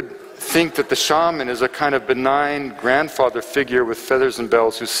 you would think that the shaman is a kind of benign grandfather figure with feathers and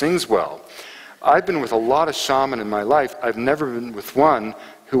bells who sings well. I've been with a lot of shaman in my life. I've never been with one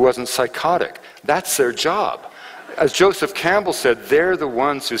who wasn't psychotic. That's their job. As Joseph Campbell said, they're the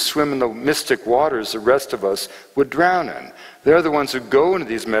ones who swim in the mystic waters the rest of us would drown in. They're the ones who go into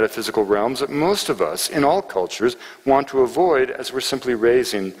these metaphysical realms that most of us, in all cultures, want to avoid as we're simply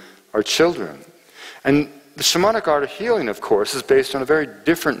raising our children. And the shamanic art of healing, of course, is based on a very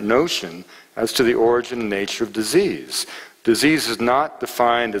different notion as to the origin and nature of disease. Disease is not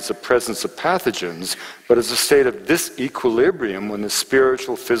defined as the presence of pathogens, but as a state of disequilibrium when the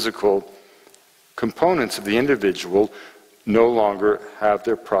spiritual, physical components of the individual no longer have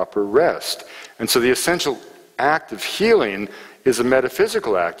their proper rest. And so the essential act of healing is a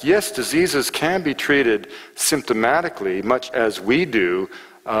metaphysical act. Yes, diseases can be treated symptomatically, much as we do,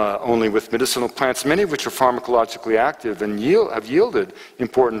 only with medicinal plants, many of which are pharmacologically active and have yielded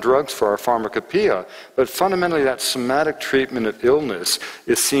important drugs for our pharmacopoeia. But fundamentally, that somatic treatment of illness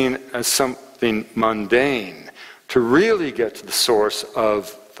is seen as something mundane. To really get to the source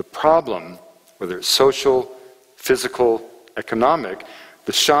of the problem, whether it's social, physical, economic,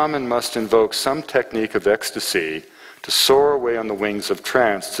 the shaman must invoke some technique of ecstasy to soar away on the wings of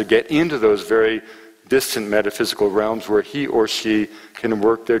trance, to get into those very distant metaphysical realms where he or she can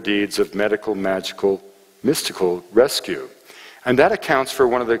work their deeds of medical, magical, mystical rescue. And that accounts for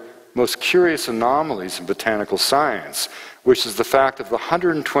one of the most curious anomalies in botanical science, which is the fact of the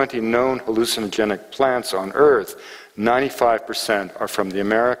 120 known hallucinogenic plants on Earth, 95% are from the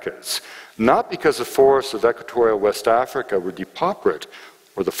Americas. Not because the forests of equatorial West Africa were depauperate,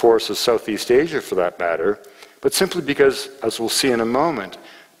 or the forests of Southeast Asia for that matter, but simply because, as we'll see in a moment,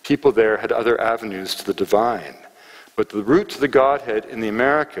 people there had other avenues to the divine. But the route to the Godhead in the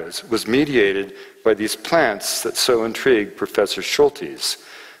Americas was mediated by these plants that so intrigued Professor Schultes.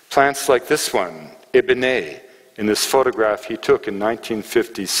 Plants like this one, Ebene, in this photograph he took in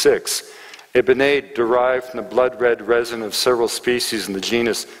 1956. Ebene derived from the blood-red resin of several species in the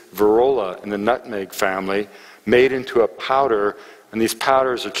genus Virola in the nutmeg family, made into a powder, and these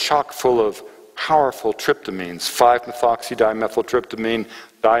powders are chock full of powerful tryptamines, 5-methoxydimethyltryptamine,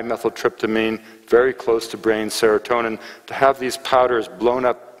 dimethyltryptamine, very close to brain serotonin. To have these powders blown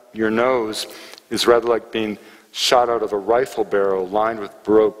up your nose is rather like being shot out of a rifle barrel lined with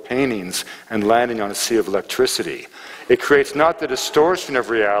Baroque paintings and landing on a sea of electricity. It creates not the distortion of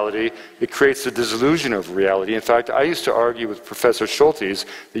reality, it creates the disillusion of reality. In fact, I used to argue with Professor Schultes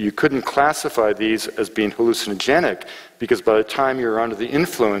that you couldn't classify these as being hallucinogenic because by the time you were under the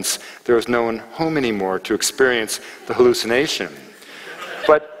influence, there was no one home anymore to experience the hallucination.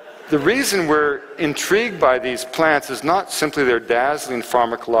 But the reason we're intrigued by these plants is not simply their dazzling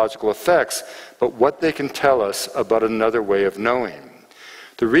pharmacological effects, but what they can tell us about another way of knowing.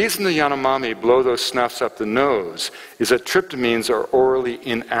 The reason the Yanomami blow those snuffs up the nose is that tryptamines are orally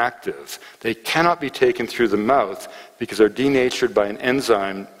inactive. They cannot be taken through the mouth because they're denatured by an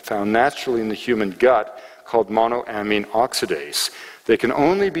enzyme found naturally in the human gut called monoamine oxidase. They can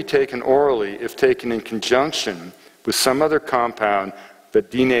only be taken orally if taken in conjunction with some other compound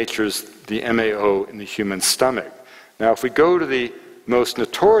that denatures the MAO in the human stomach. Now, if we go to the most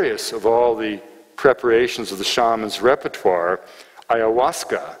notorious of all the preparations of the shaman's repertoire,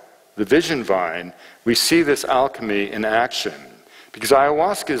 ayahuasca, the vision vine, we see this alchemy in action. Because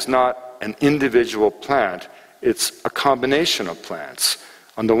ayahuasca is not an individual plant, it's a combination of plants.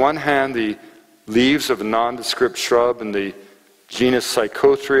 On the one hand, the leaves of a nondescript shrub in the genus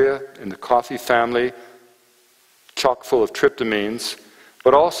Psychotria in the coffee family, chock full of tryptamines,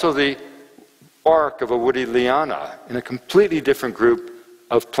 but also the bark of a woody liana in a completely different group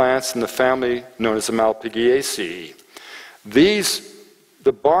of plants in the family known as the Malpighiaceae.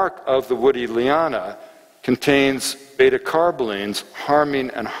 The bark of the woody liana contains beta-carbolines,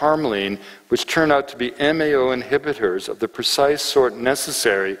 harmine and harmaline, which turn out to be MAO inhibitors of the precise sort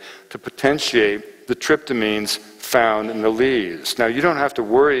necessary to potentiate the tryptamines found in the leaves. Now, you don't have to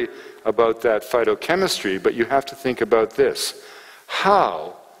worry about that phytochemistry, but you have to think about this.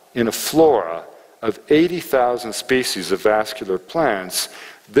 How, in a flora of 80,000 species of vascular plants,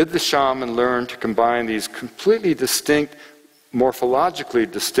 did the shaman learn to combine these completely distinct morphologically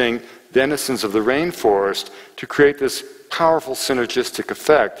distinct denizens of the rainforest to create this powerful synergistic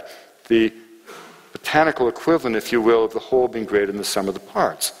effect, the botanical equivalent, if you will, of the whole being greater than the sum of the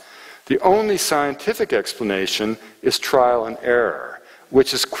parts. The only scientific explanation is trial and error,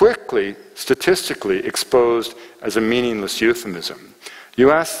 which is quickly, statistically exposed as a meaningless euphemism.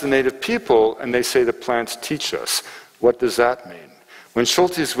 You ask the native people, and they say the plants teach us. What does that mean? When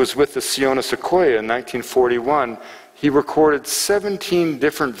Schultes was with the Siona sequoia in 1941, he recorded 17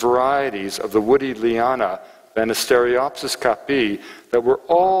 different varieties of the woody liana, Banisteriopsis capi, that were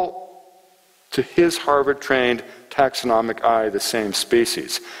all, to his Harvard-trained taxonomic eye, the same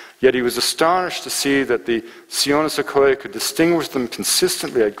species. Yet he was astonished to see that the Siona sequoia could distinguish them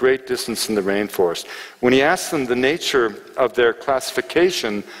consistently at great distance in the rainforest. When he asked them the nature of their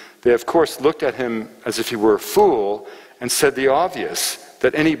classification, they of course looked at him as if he were a fool and said the obvious,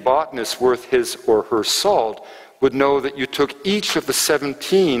 that any botanist worth his or her salt would know that you took each of the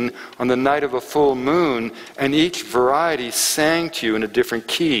 17 on the night of a full moon, and each variety sang to you in a different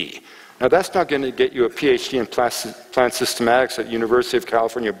key. Now that's not going to get you a PhD in plant systematics at University of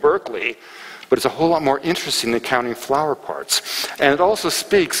California, Berkeley, but it's a whole lot more interesting than counting flower parts. And it also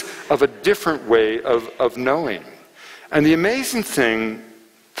speaks of a different way of knowing. And the amazing thing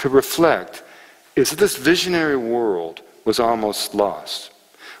to reflect is that this visionary world was almost lost.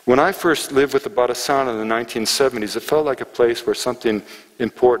 When I first lived with the Badasana in the 1970s, it felt like a place where something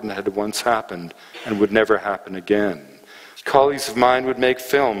important had once happened and would never happen again. Colleagues of mine would make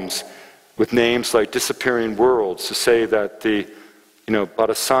films with names like Disappearing Worlds to say that the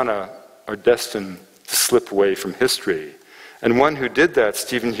Badasana are destined to slip away from history. And one who did that,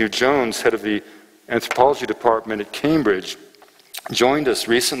 Stephen Hugh Jones, head of the anthropology department at Cambridge, joined us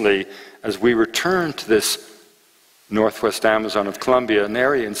recently as we returned to this northwest Amazon of Colombia, an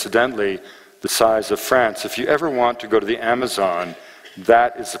area, incidentally, the size of France. If you ever want to go to the Amazon,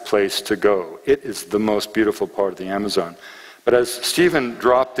 that is the place to go. It is the most beautiful part of the Amazon. But as Stephen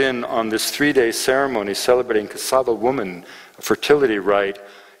dropped in on this 3-day ceremony celebrating Cassava woman, a fertility rite,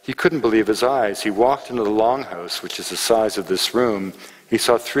 he couldn't believe his eyes. He walked into the longhouse, which is the size of this room. He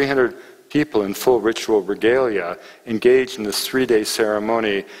saw 300 people in full ritual regalia engaged in this 3-day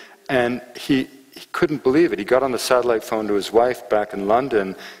ceremony, and he couldn't believe it. He got on the satellite phone to his wife back in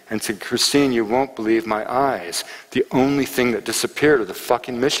London and said, "Christine, you won't believe my eyes. The only thing that disappeared are the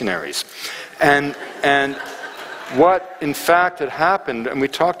fucking missionaries." And what in fact had happened, and we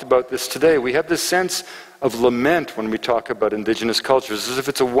talked about this today, we have this sense of lament when we talk about indigenous cultures, as if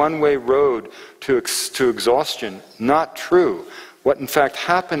it's a one-way road to exhaustion. Not true. What in fact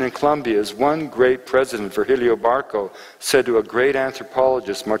happened in Colombia is one great president, Virgilio Barco, said to a great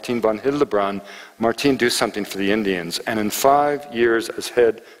anthropologist, Martin von Hildebrand, "Martin, do something for the Indians." And in 5 years as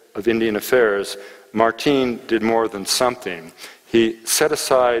head of Indian Affairs, Martin did more than something. He set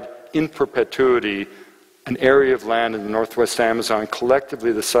aside in perpetuity an area of land in the northwest Amazon,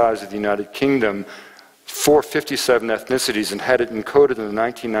 collectively the size of the United Kingdom, for 57 ethnicities, and had it encoded in the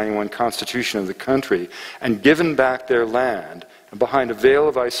 1991 Constitution of the country, and given back their land. And behind a veil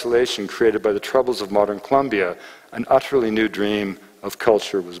of isolation created by the troubles of modern Colombia, an utterly new dream of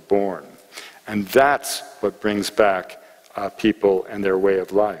culture was born. And that's what brings back people and their way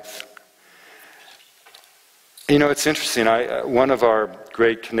of life. You know, it's interesting. One of our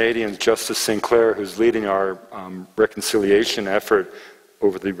great Canadians, Justice Sinclair, who's leading our reconciliation effort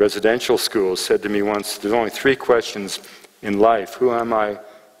over the residential schools, said to me once, "There's only 3 questions in life. Who am I?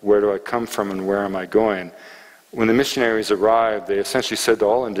 Where do I come from? And where am I going?" When the missionaries arrived, they essentially said to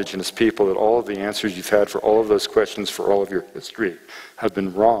all indigenous people that all of the answers you've had for all of those questions for all of your history have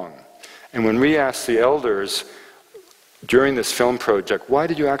been wrong. And when we asked the elders during this film project, why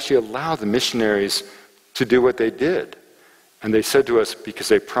did you actually allow the missionaries to do what they did? And they said to us, because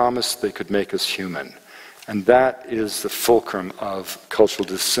they promised they could make us human. And that is the fulcrum of cultural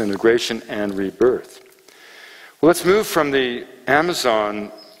disintegration and rebirth. Well, let's move from the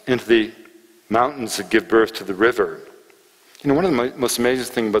Amazon into the mountains that give birth to the river. You know, one of the most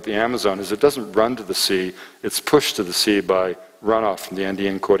amazing things about the Amazon is it doesn't run to the sea, it's pushed to the sea by runoff from the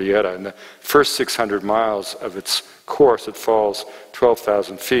Andean Cordillera. In the first 600 miles of its course, it falls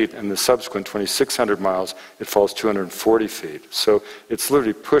 12,000 feet, and the subsequent 2,600 miles, it falls 240 feet. So it's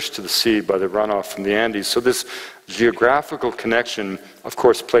literally pushed to the sea by the runoff from the Andes. So this geographical connection, of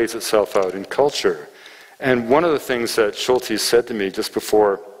course, plays itself out in culture. And one of the things that Schultes said to me just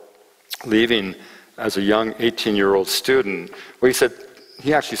before leaving as a young 18-year-old student, well,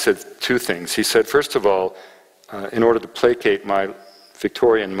 he actually said 2 things. He said, first of all, in order to placate my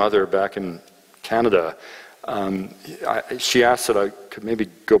Victorian mother back in Canada, she asked that I could maybe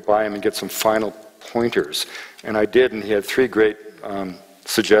go by him and get some final pointers. And I did, and he had 3 great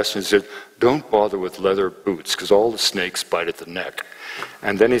suggestions. He said, don't bother with leather boots, because all the snakes bite at the neck.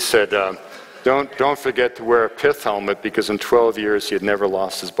 And then he said, don't forget to wear a pith helmet, because in 12 years he had never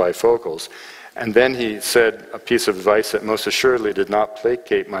lost his bifocals. And then he said a piece of advice that most assuredly did not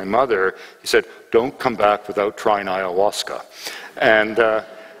placate my mother. He said, don't come back without trying ayahuasca. And,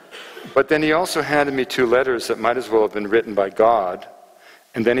 but then he also handed me 2 letters that might as well have been written by God.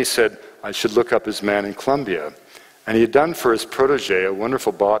 And then he said, I should look up his man in Colombia. And he had done for his protege, a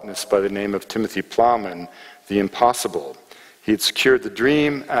wonderful botanist by the name of Timothy Plowman, the impossible. He had secured the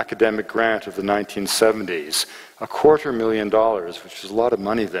dream academic grant of the 1970s, $250,000, which was a lot of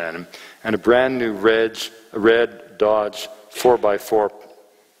money then, and a brand new red Dodge 4x4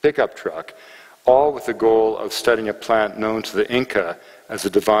 pickup truck, all with the goal of studying a plant known to the Inca as a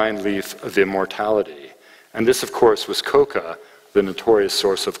divine leaf of immortality. And this, of course, was coca, the notorious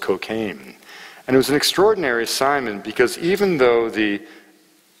source of cocaine. And it was an extraordinary assignment because even though the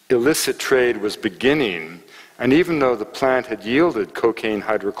illicit trade was beginning, and even though the plant had yielded cocaine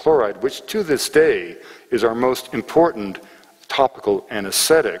hydrochloride, which to this day is our most important topical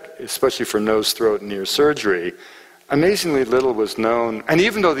anesthetic, especially for nose, throat, and ear surgery, amazingly little was known. And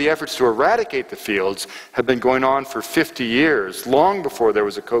even though the efforts to eradicate the fields had been going on for 50 years, long before there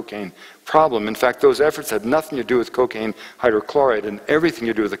was a cocaine problem, in fact, those efforts had nothing to do with cocaine hydrochloride and everything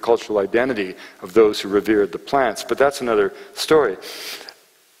to do with the cultural identity of those who revered the plants. But that's another story.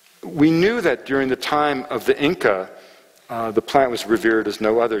 We knew that during the time of the Inca, the plant was revered as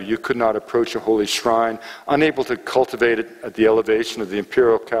no other. You could not approach a holy shrine. Unable to cultivate it at the elevation of the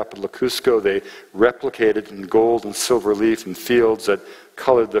imperial capital of Cusco, they replicated in gold and silver leaf in fields that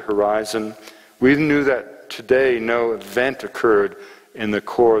colored the horizon. We knew that today no event occurred in the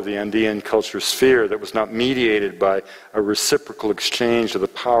core of the Andean culture sphere that was not mediated by a reciprocal exchange of the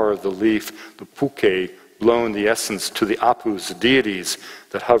power of the leaf, the puke, blown the essence to the apus, the deities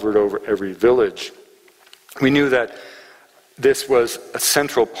that hovered over every village. We knew that this was a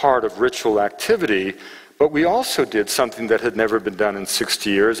central part of ritual activity, but we also did something that had never been done in 60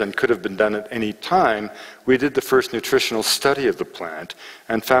 years and could have been done at any time. We did the first nutritional study of the plant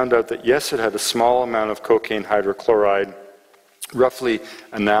and found out that yes, it had a small amount of cocaine hydrochloride, roughly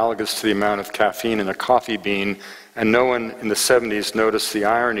analogous to the amount of caffeine in a coffee bean, and no one in the 70s noticed the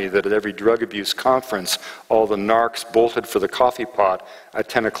irony that at every drug abuse conference, all the narcs bolted for the coffee pot at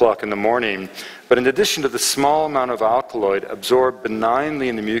 10 o'clock in the morning. But in addition to the small amount of alkaloid absorbed benignly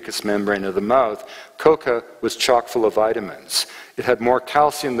in the mucous membrane of the mouth, coca was chock full of vitamins. It had more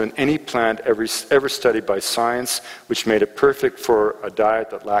calcium than any plant ever studied by science, which made it perfect for a diet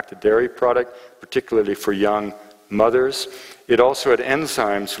that lacked a dairy product, particularly for young mothers. It also had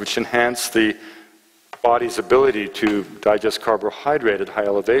enzymes which enhanced the body's ability to digest carbohydrate at high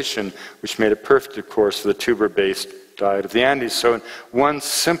elevation, which made it perfect, of course, for the tuber-based diet of the Andes. So in one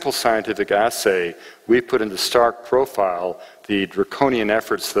simple scientific assay, we put into stark profile the draconian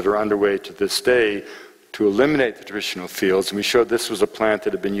efforts that are underway to this day to eliminate the traditional fields, and we showed this was a plant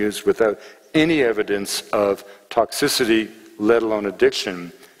that had been used without any evidence of toxicity, let alone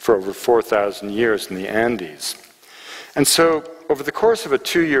addiction, for over 4,000 years in the Andes. And so, over the course of a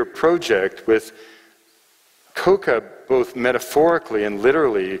 2-year project with coca, both metaphorically and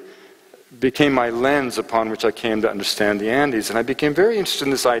literally, became my lens upon which I came to understand the Andes. And I became very interested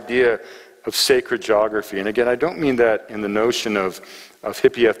in this idea of sacred geography. And again, I don't mean that in the notion of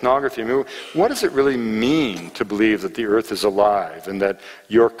hippie ethnography. I mean, what does it really mean to believe that the earth is alive and that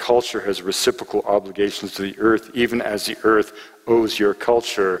your culture has reciprocal obligations to the earth, even as the earth owes your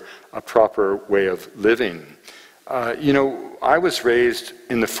culture a proper way of living? I was raised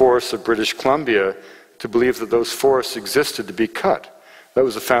in the forests of British Columbia to believe that those forests existed to be cut. That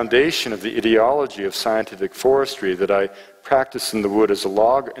was the foundation of the ideology of scientific forestry that I practiced in the woods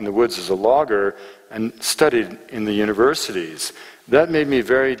as a logger and studied in the universities. That made me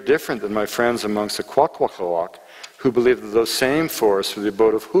very different than my friends amongst the Kwakwaka'wakw, who believed that those same forests were the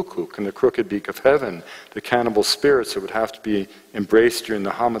abode of Hukuk and the crooked beak of heaven, the cannibal spirits that would have to be embraced during the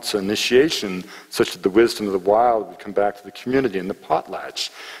Hamatsa initiation, such that the wisdom of the wild would come back to the community in the potlatch.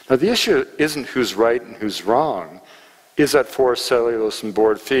 Now the issue isn't who's right and who's wrong. Is that forest cellulose and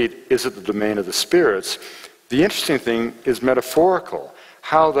board feet? Is it the domain of the spirits? The interesting thing is metaphorical,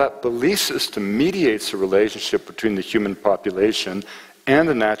 how that belief system mediates the relationship between the human population and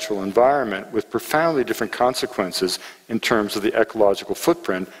the natural environment with profoundly different consequences in terms of the ecological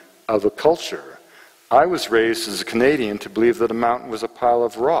footprint of a culture. I was raised as a Canadian to believe that a mountain was a pile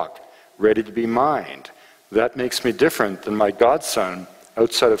of rock, ready to be mined. That makes me different than my godson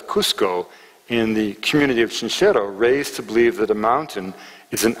outside of Cusco in the community of Chinchero, raised to believe that a mountain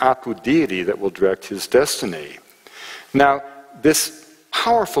is an Apu deity that will direct his destiny. Now, this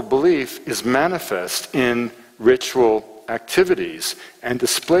powerful belief is manifest in ritual activities and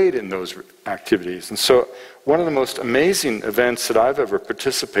displayed in those activities. And so one of the most amazing events that I've ever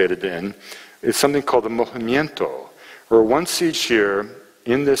participated in is something called the Movimiento, where once each year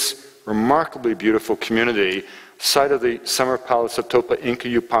in this remarkably beautiful community, site of the summer palace of Topa Inca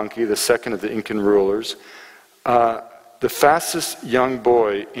Yupanqui, the second of the Incan rulers, the fastest young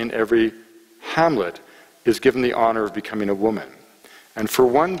boy in every hamlet is given the honor of becoming a woman. And for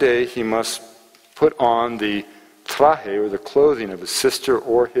one day he must put on the traje, or the clothing of his sister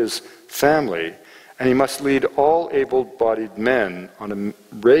or his family, and he must lead all able-bodied men on a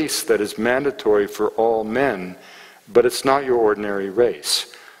race that is mandatory for all men, but it's not your ordinary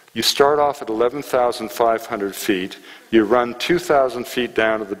race. You start off at 11,500 feet, you run 2,000 feet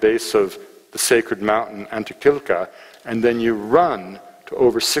down to the base of the sacred mountain Antiquilca, and then you run to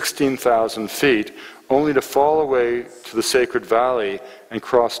over 16,000 feet, only to fall away to the sacred valley and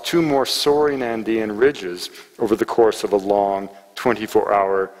cross two more soaring Andean ridges over the course of a long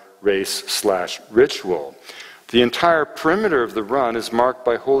 24-hour race/ritual. The entire perimeter of the run is marked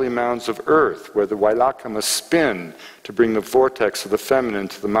by holy mounds of earth, where the Wailaka must spin to bring the vortex of the feminine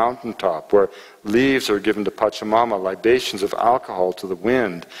to the mountaintop, where leaves are given to Pachamama, libations of alcohol to the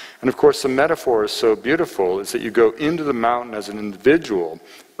wind. And of course the metaphor is so beautiful, is that you go into the mountain as an individual,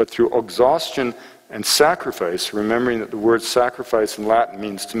 but through exhaustion and sacrifice, remembering that the word sacrifice in Latin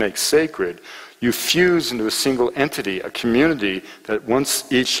means to make sacred, you fuse into a single entity, a community that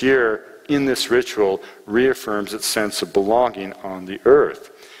once each year in this ritual reaffirms its sense of belonging on the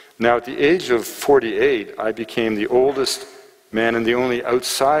earth. Now, at the age of 48, I became the oldest man and the only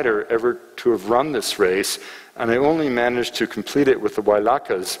outsider ever to have run this race, and I only managed to complete it with the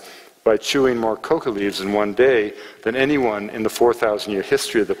Wailakas by chewing more coca leaves in one day than anyone in the 4,000-year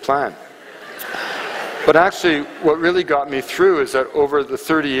history of the planet. But actually, what really got me through is that over the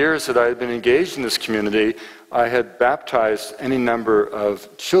 30 years that I had been engaged in this community, I had baptized any number of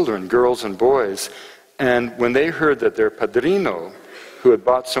children, girls and boys, and when they heard that their padrino, who had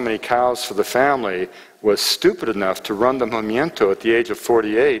bought so many cows for the family, was stupid enough to run the Movimiento at the age of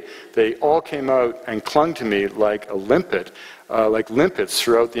 48, they all came out and clung to me like a limpet, like limpets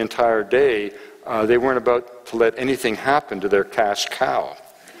throughout the entire day. They weren't about to let anything happen to their cash cow.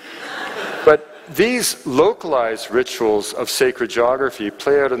 But these localized rituals of sacred geography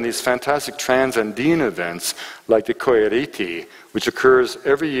play out in these fantastic trans-Andean events like the Coyariti, which occurs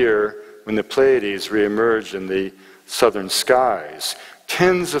every year when the Pleiades re-emerge in the southern skies.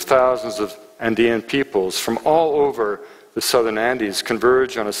 Tens of thousands of Andean peoples from all over the southern Andes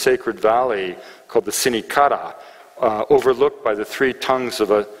converge on a sacred valley called the Sinicara, overlooked by the three tongues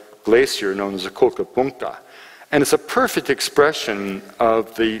of a glacier known as the Colcapunta. And it's a perfect expression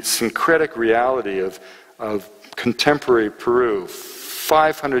of the syncretic reality of contemporary Peru.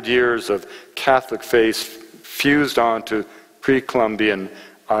 500 years of Catholic faith fused onto pre-Columbian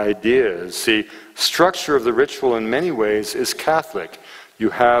ideas. The structure of the ritual in many ways is Catholic. You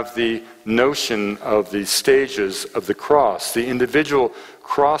have the notion of the stages of the cross. The individual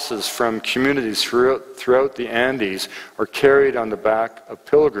crosses from communities throughout the Andes are carried on the back of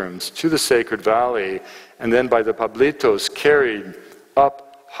pilgrims to the sacred valley, and then by the Pablitos carried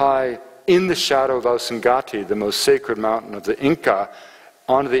up high in the shadow of Ausangati, the most sacred mountain of the Inca,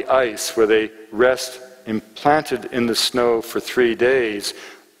 onto the ice where they rest implanted in the snow for 3 days,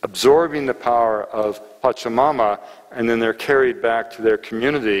 absorbing the power of Pachamama, and then they're carried back to their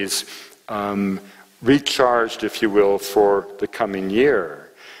communities, recharged, if you will, for the coming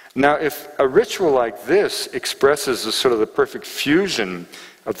year. Now, if a ritual like this expresses the sort of the perfect fusion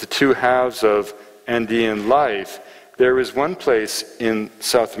of the two halves of Andean life, there is one place in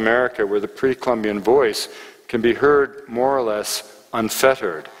South America where the pre-Columbian voice can be heard more or less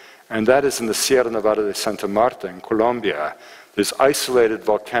unfettered, and that is in the Sierra Nevada de Santa Marta in Colombia. This isolated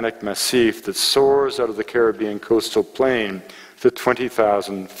volcanic massif that soars out of the Caribbean coastal plain to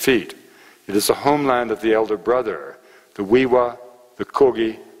 20,000 feet. It is the homeland of the elder brother, the Wiwa, the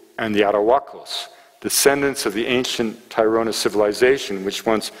Kogi, and the Arawakos, descendants of the ancient Tairona civilization which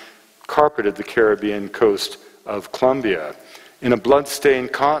once carpeted the Caribbean coast of Colombia. In a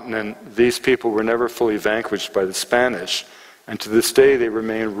blood-stained continent, these people were never fully vanquished by the Spanish, and to this day they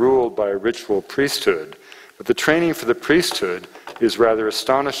remain ruled by a ritual priesthood. But the training for the priesthood is rather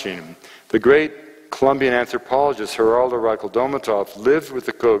astonishing. The great Colombian anthropologist Geraldo Raikal-Domatov lived with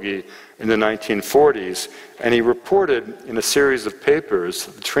the Kogi in the 1940s, and he reported in a series of papers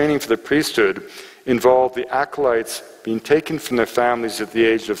that the training for the priesthood involved the acolytes being taken from their families at the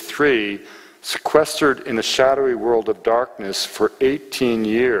age of 3, sequestered in a shadowy world of darkness for 18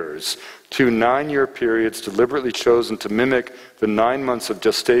 years, 2 9-year periods deliberately chosen to mimic the 9 months of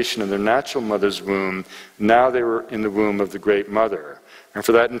gestation in their natural mother's womb. Now they were in the womb of the Great Mother. And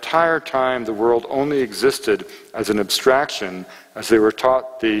for that entire time, the world only existed as an abstraction as they were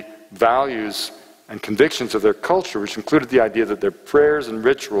taught the values and convictions of their culture, which included the idea that their prayers and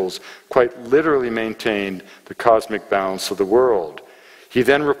rituals quite literally maintained the cosmic balance of the world. He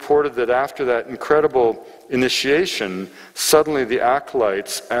then reported that after that incredible initiation, suddenly the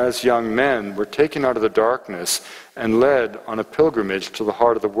acolytes, as young men, were taken out of the darkness and led on a pilgrimage to the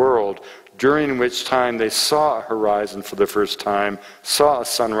heart of the world, during which time they saw a horizon for the first time, saw a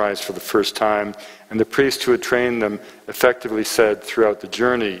sunrise for the first time, and the priest who had trained them effectively said throughout the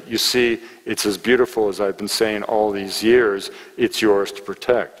journey, "You see, it's as beautiful as I've been saying all these years, it's yours to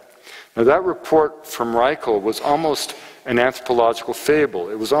protect." Now that report from Reichel was almost an anthropological fable.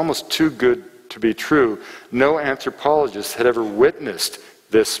 It was almost too good to be true. No anthropologist had ever witnessed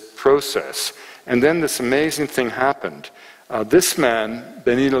this process. And then this amazing thing happened. This man,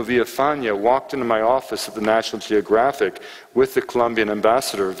 Danilo Villafana, walked into my office at the National Geographic with the Colombian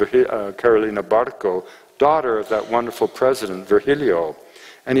ambassador, Carolina Barco, daughter of that wonderful president, Virgilio.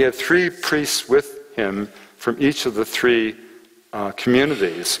 And he had 3 priests with him from each of the 3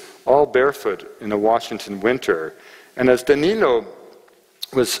 communities, all barefoot in a Washington winter. And as Danilo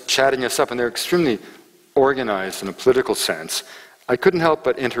was chatting us up, and they're extremely organized in a political sense, I couldn't help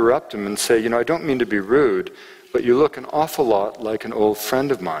but interrupt him and say, "You know, I don't mean to be rude, but you look an awful lot like an old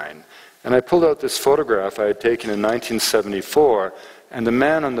friend of mine." And I pulled out this photograph I had taken in 1974, and the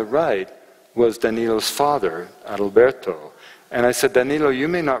man on the right was Danilo's father, Adalberto. And I said, "Danilo, you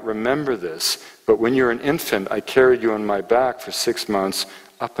may not remember this, but when you were an infant, I carried you on my back for 6 months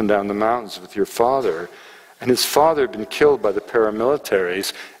up and down the mountains with your father." And his father had been killed by the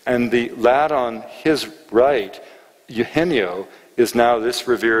paramilitaries, and the lad on his right, Eugenio, is now this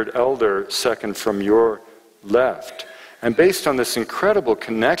revered elder second from your left. And based on this incredible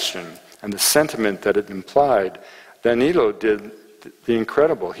connection and the sentiment that it implied, Danilo did the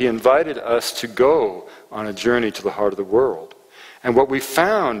incredible. He invited us to go on a journey to the heart of the world. And what we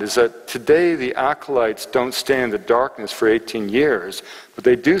found is that today the acolytes don't stay in the darkness for 18 years, but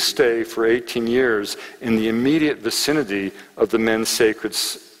they do stay for 18 years in the immediate vicinity of the men's sacred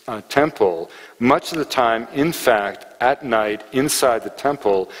temple, much of the time, in fact, at night inside the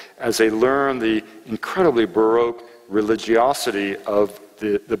temple, as they learn the incredibly Baroque religiosity of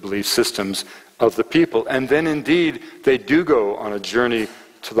the belief systems of the people. And then indeed, they do go on a journey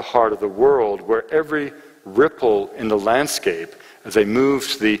to the heart of the world, where every ripple in the landscape, as they move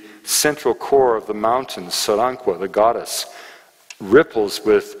to the central core of the mountains, Saranqua, the goddess, ripples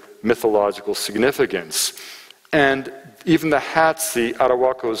with mythological significance. And even the hats the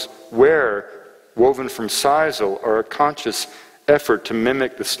Arahuacos wear, woven from sisal, are a conscious effort to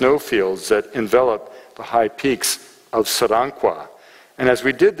mimic the snowfields that envelop the high peaks of Saranqua. And as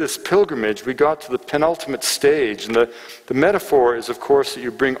we did this pilgrimage, we got to the penultimate stage. And the metaphor is, of course, that you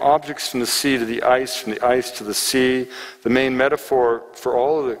bring objects from the sea to the ice, from the ice to the sea. The main metaphor for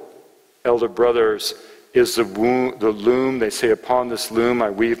all of the elder brothers is the loom. They say, "Upon this loom I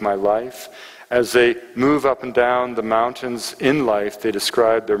weave my life." As they move up and down the mountains in life, they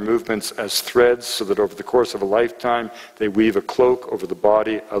describe their movements as threads, so that over the course of a lifetime, they weave a cloak over the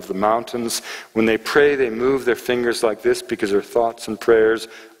body of the mountains. When they pray, they move their fingers like this because their thoughts and prayers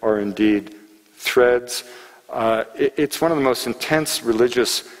are indeed threads. It's one of the most intense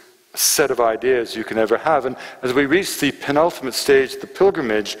religious set of ideas you can ever have. And as we reached the penultimate stage of the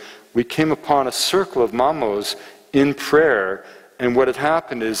pilgrimage, we came upon a circle of mamos in prayer. And what had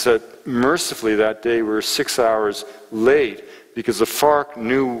happened is that mercifully that day we were 6 hours late because the FARC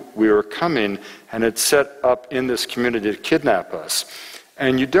knew we were coming and had set up in this community to kidnap us.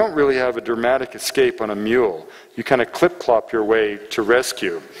 And you don't really have a dramatic escape on a mule. You kind of clip-clop your way to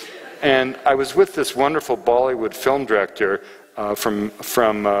rescue. And I was with this wonderful Bollywood film director from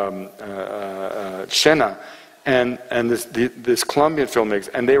Chennai, and this Colombian filmmakers,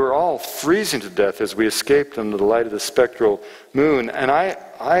 and they were all freezing to death as we escaped under the light of the spectral moon. And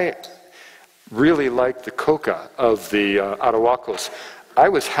I really liked the coca of the Arahuacos. I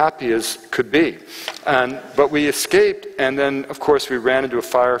was happy as could be. But we escaped, and then, of course, we ran into a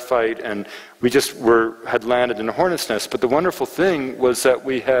firefight, and we just had landed in a hornet's nest. But the wonderful thing was that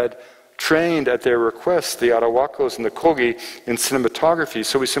we had trained at their request, the Arahuacos and the Kogi, in cinematography.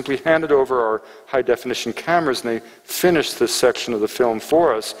 So we simply handed over our high-definition cameras, and they finished this section of the film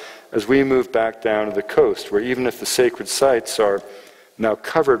for us as we moved back down to the coast, where even if the sacred sites are now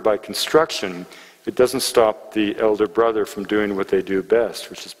covered by construction, it doesn't stop the elder brother from doing what they do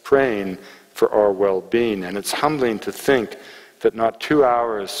best, which is praying for our well-being. And it's humbling to think that not 2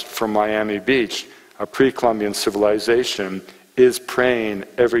 hours from Miami Beach, a pre-Columbian civilization is praying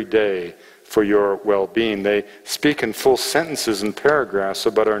every day for your well-being. They speak in full sentences and paragraphs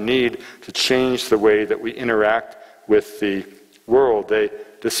about our need to change the way that we interact with the world. They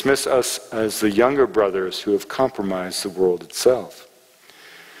dismiss us as the younger brothers who have compromised the world itself.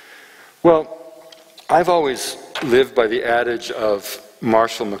 Well, I've always lived by the adage of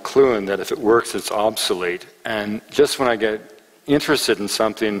Marshall McLuhan that if it works, it's obsolete. And just when I get interested in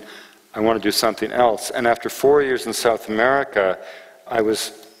something, I want to do something else. And after 4 years in South America, I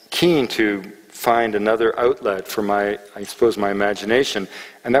was keen to find another outlet for my imagination.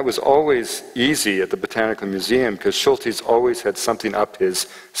 And that was always easy at the Botanical Museum, because Schultes always had something up his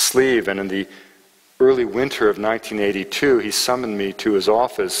sleeve. And in the early winter of 1982, he summoned me to his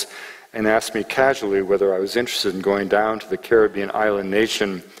office and asked me casually whether I was interested in going down to the Caribbean island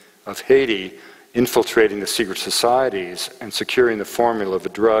nation of Haiti, infiltrating the secret societies and securing the formula of a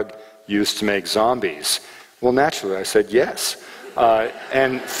drug used to make zombies. Well, naturally, I said yes.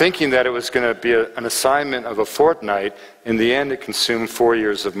 And thinking that it was going to be an assignment of a fortnight, in the end it consumed 4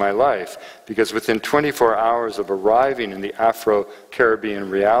 years of my life, because within 24 hours of arriving in the Afro-Caribbean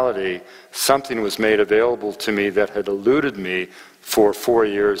reality, something was made available to me that had eluded me for 4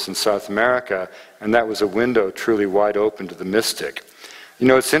 years in South America, and that was a window truly wide open to the mystic. You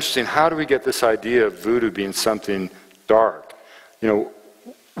know, it's interesting, how do we get this idea of voodoo being something dark? You know,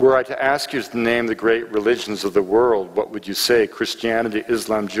 were I to ask you to name the great religions of the world, what would you say? Christianity,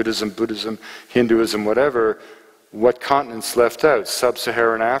 Islam, Judaism, Buddhism, Hinduism, whatever. What continents left out?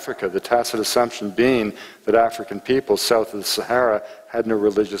 Sub-Saharan Africa, the tacit assumption being that African people south of the Sahara had no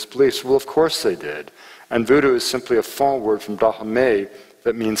religious beliefs. Well, of course they did. And voodoo is simply a font word from Dahomey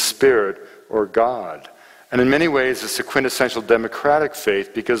that means spirit or God. And in many ways it's a quintessential democratic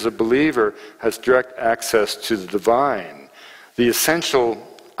faith, because a believer has direct access to the divine. The essential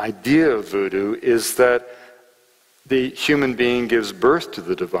idea of voodoo is that the human being gives birth to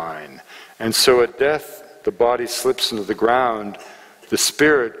the divine. And so at death, the body slips into the ground, the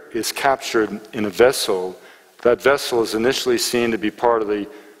spirit is captured in a vessel. That vessel is initially seen to be part of the,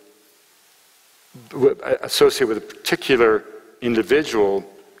 associated with a particular individual,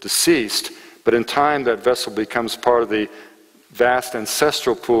 deceased, but in time that vessel becomes part of the vast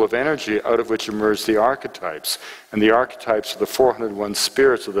ancestral pool of energy out of which emerge the archetypes. And the archetypes are the 401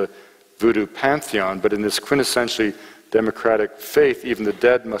 spirits of the voodoo pantheon, but in this quintessentially democratic faith, even the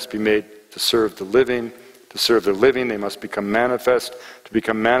dead must be made to serve the living. To serve the living, they must become manifest. To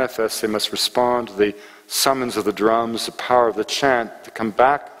become manifest, they must respond to the summons of the drums, the power of the chant, to come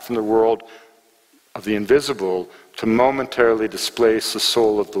back from the world of the invisible, to momentarily displace the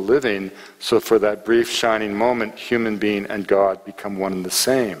soul of the living, so for that brief shining moment, human being and God become one and the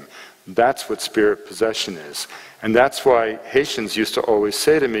same. That's what spirit possession is. And that's why Haitians used to always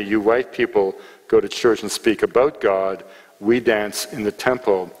say to me, you white people go to church and speak about God, we dance in the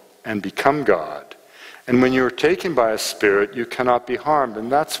temple and become God. And when you're taken by a spirit, you cannot be harmed.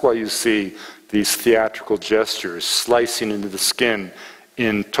 And that's why you see these theatrical gestures, slicing into the skin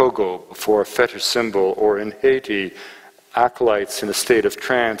in Togo before a fetish symbol, or in Haiti, acolytes in a state of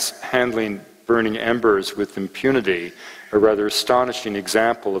trance handling burning embers with impunity, a rather astonishing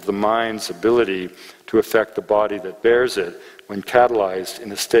example of the mind's ability to affect the body that bears it when catalyzed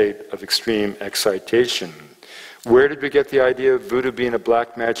in a state of extreme excitation. Where did we get the idea of voodoo being a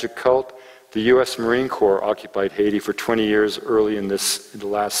black magic cult? The U.S. Marine Corps occupied Haiti for 20 years early in the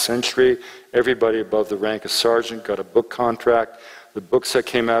last century. Everybody above the rank of sergeant got a book contract. The books that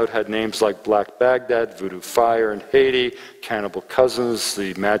came out had names like Black Baghdad, Voodoo Fire in Haiti, Cannibal Cousins,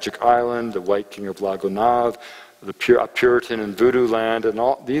 The Magic Island, The White King of La Gonave, A Puritan in Voodoo Land, and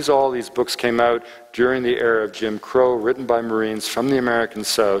all these books came out during the era of Jim Crow, written by Marines from the American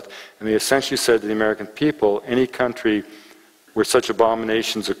South, and they essentially said to the American people, any country where such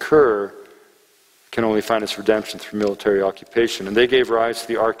abominations occur can only find its redemption through military occupation. And they gave rise to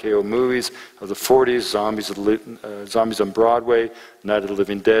the RKO movies of the 40s, Zombies on Broadway, Night of the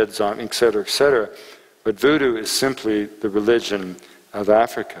Living Dead, et cetera, et cetera. But voodoo is simply the religion of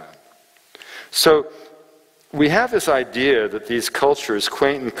Africa. So we have this idea that these cultures,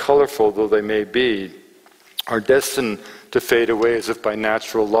 quaint and colorful though they may be, are destined to fade away as if by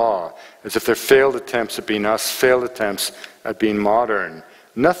natural law, as if they're failed attempts at being us, failed attempts at being modern.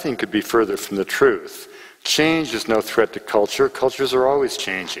 Nothing could be further from the truth. Change is no threat to culture. Cultures are always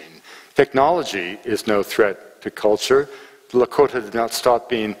changing. Technology is no threat to culture. Lakota did not stop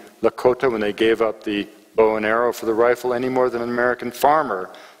being Lakota when they gave up the bow and arrow for the rifle any more than an American farmer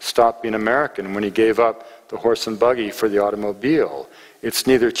stopped being American when he gave up the horse and buggy for the automobile. It's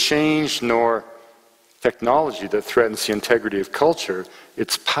neither change nor technology that threatens the integrity of culture,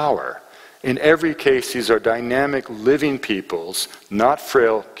 it's power. In every case, these are dynamic, living peoples, not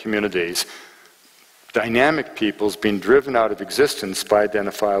frail communities, dynamic peoples being driven out of existence by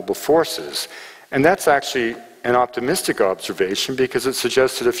identifiable forces. And that's actually an optimistic observation because it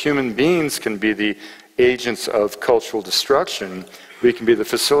suggests that if human beings can be the agents of cultural destruction, we can be the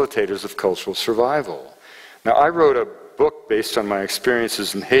facilitators of cultural survival. Now, I wrote a book based on my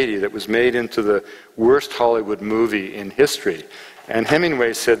experiences in Haiti that was made into the worst Hollywood movie in history. And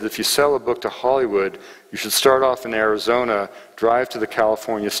Hemingway said that if you sell a book to Hollywood, you should start off in Arizona, drive to the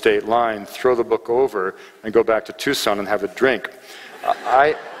California state line, throw the book over, and go back to Tucson and have a drink.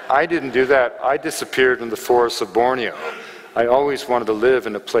 I didn't do that. I disappeared in the forests of Borneo. I always wanted to live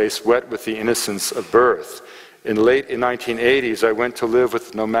in a place wet with the innocence of birth. In the late 1980s, I went to live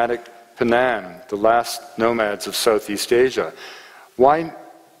with nomadic Penan, the last nomads of Southeast Asia. Why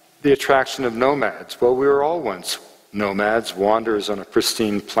the attraction of nomads? Well, we were all once nomads, wanderers on a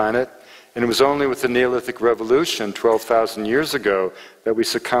pristine planet, and it was only with the Neolithic Revolution 12,000 years ago that we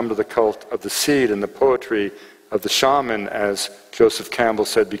succumbed to the cult of the seed and the poetry of the shaman, as Joseph Campbell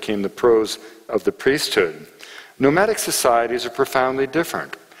said, became the prose of the priesthood. Nomadic societies are profoundly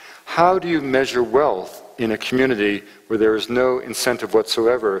different. How do you measure wealth in a community where there is no incentive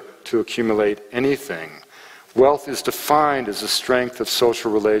whatsoever to accumulate anything? Wealth is defined as the strength of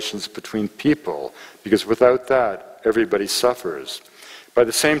social relations between people, because without that, everybody suffers. By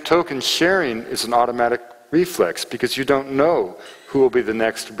the same token, sharing is an automatic reflex, because you don't know who will be the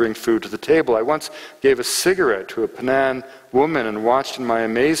next to bring food to the table. I once gave a cigarette to a Penan woman and watched in my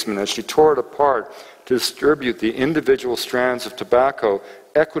amazement as she tore it apart to distribute the individual strands of tobacco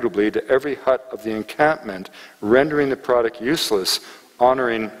equitably to every hut of the encampment, rendering the product useless,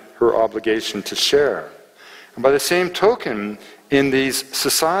 honoring her obligation to share. And by the same token, in these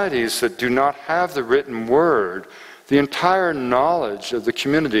societies that do not have the written word, the entire knowledge of the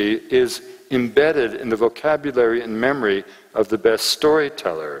community is embedded in the vocabulary and memory of the best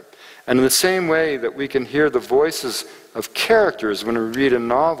storyteller. And in the same way that we can hear the voices of characters when we read a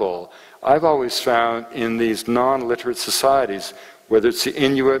novel, I've always found in these non-literate societies, whether it's the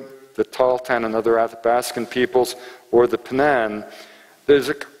Inuit, the Tahltan and other Athabascan peoples, or the Penan, there's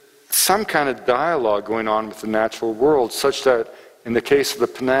some kind of dialogue going on with the natural world, such that in the case of the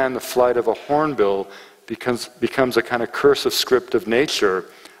Penan, the flight of a hornbill becomes a kind of cursive script of nature,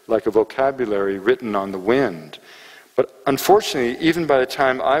 like a vocabulary written on the wind. But unfortunately, even by the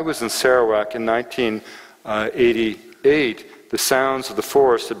time I was in Sarawak in 1988, the sounds of the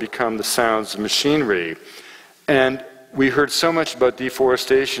forest had become the sounds of machinery. And we heard so much about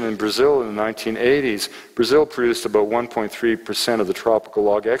deforestation in Brazil in the 1980s. Brazil produced about 1.3% of the tropical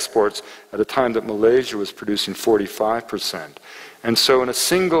log exports at a time that Malaysia was producing 45%. And so in a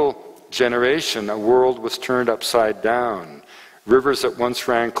single generation, a world was turned upside down. Rivers that once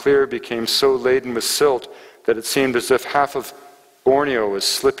ran clear became so laden with silt that it seemed as if half of Borneo was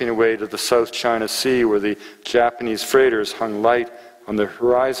slipping away to the South China Sea, where the Japanese freighters hung light on the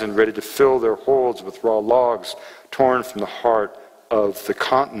horizon, ready to fill their holds with raw logs torn from the heart of the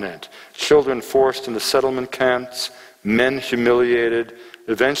continent. Children forced into settlement camps, men humiliated,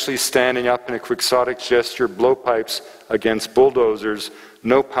 eventually standing up in a quixotic gesture, blowpipes against bulldozers,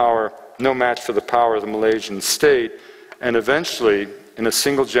 no match for the power of the Malaysian state, and eventually, in a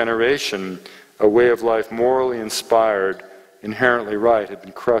single generation, a way of life morally inspired, inherently right, had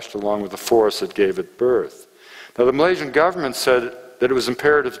been crushed along with the force that gave it birth. Now, the Malaysian government said that it was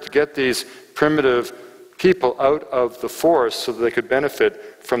imperative to get these primitive people out of the forest so that they could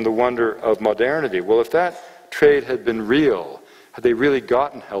benefit from the wonder of modernity. Well, if that trade had been real, had they really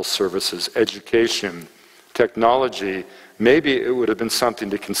gotten health services, education, technology, maybe it would have been something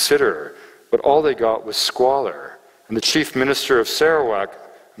to consider. But all they got was squalor. And the chief minister of Sarawak,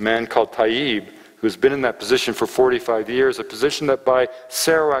 a man called Taib, who's been in that position for 45 years, a position that by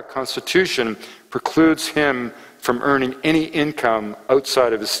Sarawak constitution precludes him from earning any income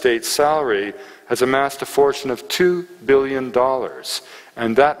outside of his state salary, has amassed a fortune of $2 billion.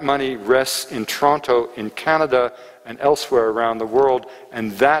 And that money rests in Toronto, in Canada, and elsewhere around the world,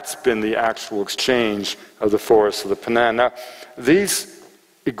 and that's been the actual exchange of the forests of the Penan. Now, these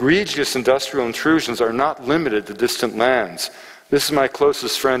egregious industrial intrusions are not limited to distant lands. This is my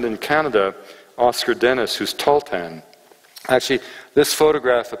closest friend in Canada, Oscar Dennis, who's Tahltan. Actually, this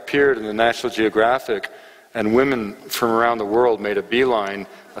photograph appeared in the National Geographic, and women from around the world made a beeline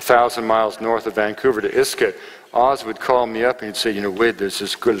 1,000 miles north of Vancouver to Iskut. Oz would call me up and he'd say, Wade, there's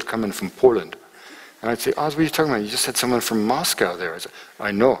this girl coming from Poland. And I'd say, Oz, what are you talking about? You just had someone from Moscow there. I said,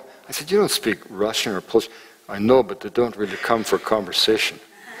 I know. I said, you don't speak Russian or Polish. I know, but they don't really come for conversation.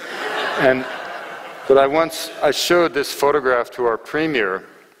 But I showed this photograph to our premier,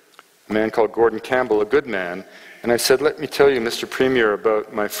 a man called Gordon Campbell, a good man, and I said, let me tell you, Mr. Premier,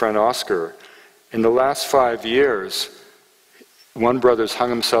 about my friend Oscar. In the last 5 years, one brother's hung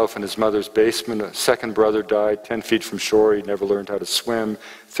himself in his mother's basement, a second brother died 10 feet from shore, he never learned how to swim,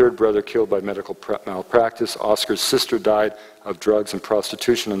 third brother killed by medical malpractice, Oscar's sister died of drugs and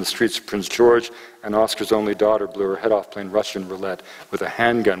prostitution on the streets of Prince George, and Oscar's only daughter blew her head off playing Russian roulette with a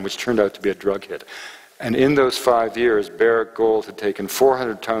handgun, which turned out to be a drug hit. And in those 5 years, Barrick Gold had taken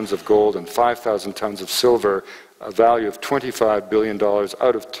 400 tons of gold and 5,000 tons of silver, a value of $25 billion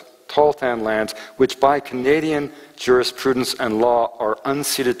out of Tahltan lands, which by Canadian jurisprudence and law are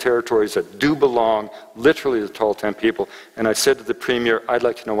unceded territories that do belong literally to the Tahltan people. And I said to the Premier, I'd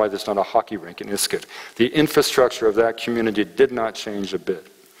like to know why there's not a hockey rink in Iskut. The infrastructure of that community did not change a bit.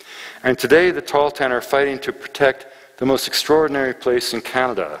 And today the Tahltan are fighting to protect the most extraordinary place in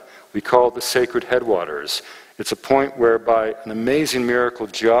Canada. We call it the Sacred Headwaters. It's a point where, by an amazing miracle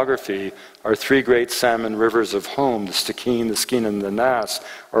of geography, our three great salmon rivers of home, the Stikine, the Skeena, and the Nass,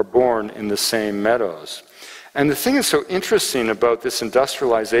 are born in the same meadows. And the thing that's so interesting about this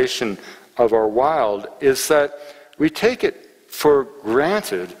industrialization of our wild is that we take it for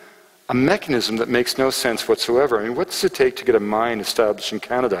granted a mechanism that makes no sense whatsoever. I mean, what does it take to get a mine established in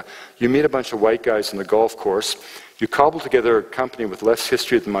Canada? You meet a bunch of white guys on the golf course, you cobble together a company with less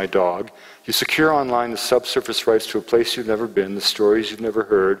history than my dog, you secure online the subsurface rights to a place you've never been, the stories you've never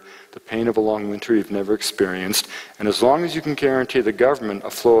heard, the pain of a long winter you've never experienced, and as long as you can guarantee the government a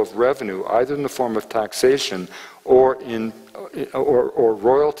flow of revenue, either in the form of taxation or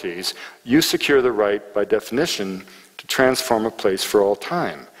royalties, you secure the right, by definition, to transform a place for all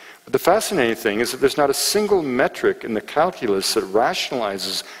time. But the fascinating thing is that there's not a single metric in the calculus that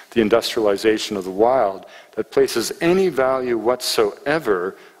rationalizes the industrialization of the wild that places any value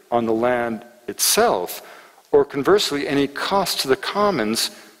whatsoever on the land itself, or conversely, any cost to the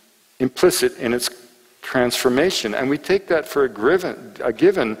commons implicit in its transformation. And we take that for a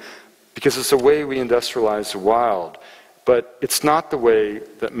given because it's the way we industrialize the wild. But it's not the way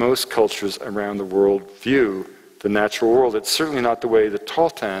that most cultures around the world view the natural world. It's certainly not the way the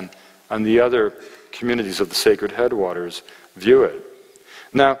Tahltan and the other communities of the Sacred Headwaters view it.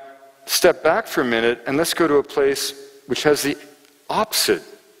 Now, step back for a minute and let's go to a place which has the opposite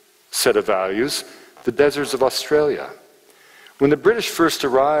set of values, the deserts of Australia. When the British first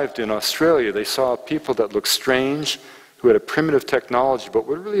arrived in Australia, they saw people that looked strange, who had a primitive technology, but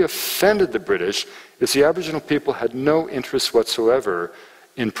what really offended the British is the Aboriginal people had no interest whatsoever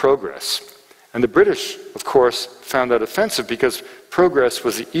in progress. And the British, of course, found that offensive because progress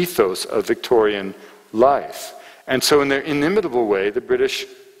was the ethos of Victorian life. And so in their inimitable way, the British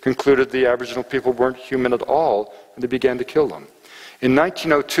concluded the Aboriginal people weren't human at all, and they began to kill them. In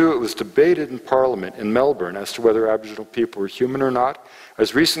 1902, it was debated in Parliament in Melbourne as to whether Aboriginal people were human or not.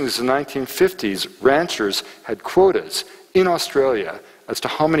 As recently as the 1950s, ranchers had quotas in Australia as to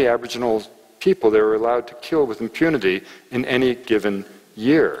how many Aboriginal people they were allowed to kill with impunity in any given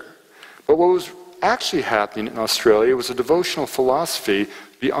year. But what was actually happening in Australia was a devotional philosophy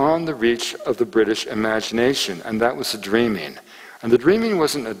beyond the reach of the British imagination, and that was the dreaming. And the dreaming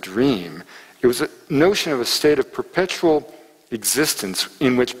wasn't a dream, it was a notion of a state of perpetual existence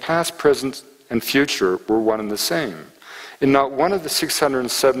in which past, present, and future were one and the same. In not one of the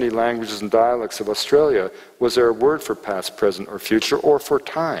 670 languages and dialects of Australia was there a word for past, present, or future, or for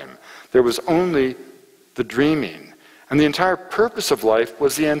time. There was only the dreaming. And the entire purpose of life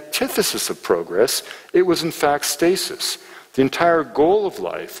was the antithesis of progress. It was in fact stasis. The entire goal of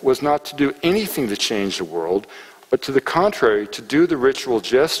life was not to do anything to change the world, but to the contrary, to do the ritual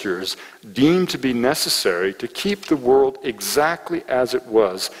gestures deemed to be necessary to keep the world exactly as it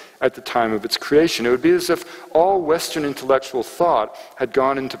was at the time of its creation. It would be as if all Western intellectual thought had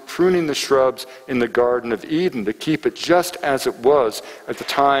gone into pruning the shrubs in the Garden of Eden to keep it just as it was at the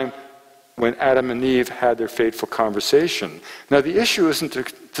time when Adam and Eve had their fateful conversation. Now, the issue isn't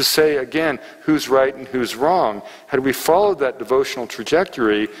to say, again, who's right and who's wrong. Had we followed that devotional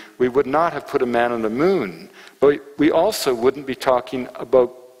trajectory, we would not have put a man on the moon. But we also wouldn't be talking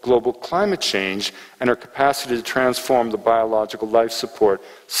about global climate change and our capacity to transform the biological life support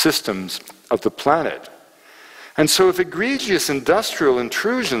systems of the planet. And so if egregious industrial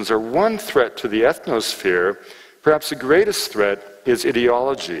intrusions are one threat to the ethnosphere, perhaps the greatest threat is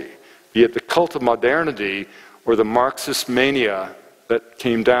ideology, be it the cult of modernity or the Marxist mania that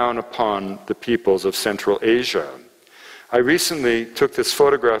came down upon the peoples of Central Asia. I recently took this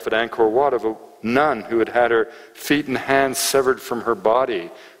photograph at Angkor Wat of a nun who had had her feet and hands severed from her body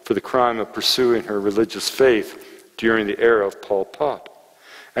for the crime of pursuing her religious faith during the era of Pol Pot.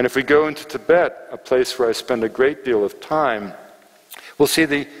 And if we go into Tibet, a place where I spend a great deal of time, we'll see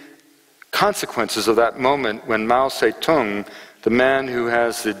the consequences of that moment when Mao Zedong, the man who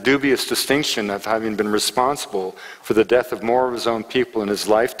has the dubious distinction of having been responsible for the death of more of his own people in his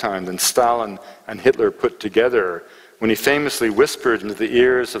lifetime than Stalin and Hitler put together, when he famously whispered into the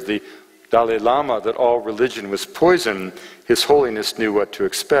ears of the Dalai Lama that all religion was poison, His Holiness knew what to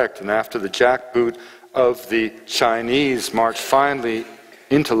expect. And after the jackboot of the Chinese marched finally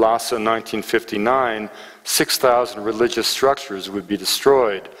into Lhasa in 1959, 6,000 religious structures would be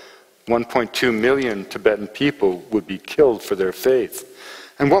destroyed. 1.2 million Tibetan people would be killed for their faith.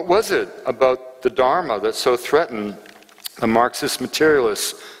 And what was it about the Dharma that so threatened the Marxist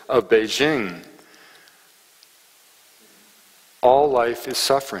materialists of Beijing? All life is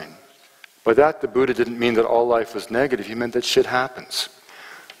suffering. By that, the Buddha didn't mean that all life was negative. He meant that shit happens.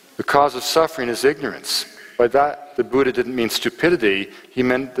 The cause of suffering is ignorance. By that, the Buddha didn't mean stupidity. He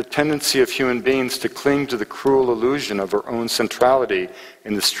meant the tendency of human beings to cling to the cruel illusion of our own centrality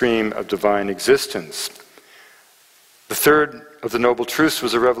in the stream of divine existence. The third of the Noble Truths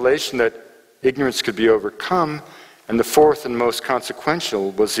was a revelation that ignorance could be overcome, and the fourth and most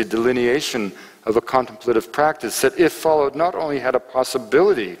consequential was the delineation of a contemplative practice that, if followed, not only had a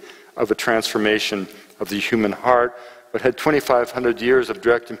possibility of a transformation of the human heart, but had 2,500 years of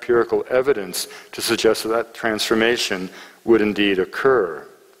direct empirical evidence to suggest that that transformation would indeed occur.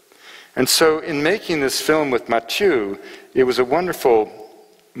 And so in making this film with Mathieu, it was a wonderful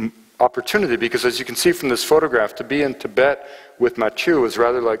opportunity, because as you can see from this photograph, to be in Tibet with Mathieu was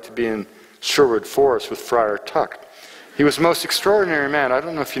rather like to be in Sherwood Forest with Friar Tuck. He was a most extraordinary man. I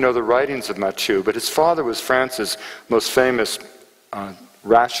don't know if you know the writings of Mathieu, but his father was France's most famous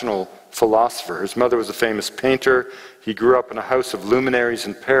rational philosopher. His mother was a famous painter. He grew up in a house of luminaries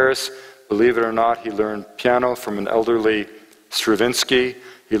in Paris. Believe it or not, he learned piano from an elderly Stravinsky.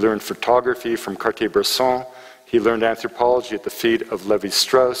 He learned photography from Cartier-Bresson. He learned anthropology at the feet of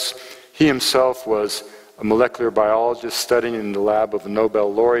Levi-Strauss. He himself was a molecular biologist studying in the lab of a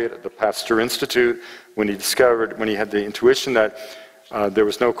Nobel laureate at the Pasteur Institute when he had the intuition that there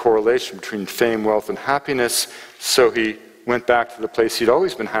was no correlation between fame, wealth, and happiness. So he went back to the place he'd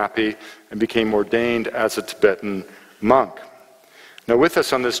always been happy and became ordained as a Tibetan monk. Now with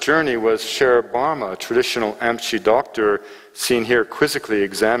us on this journey was Sherab Barma, a traditional Amchi doctor, seen here quizzically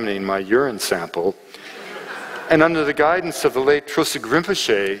examining my urine sample. And under the guidance of the late Trosig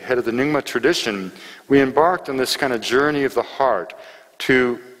Rinpoche, head of the Nyingma tradition, we embarked on this kind of journey of the heart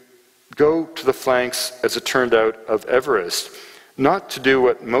to go to the flanks, as it turned out, of Everest, not to do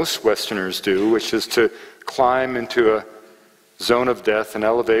what most Westerners do, which is to climb into a zone of death, an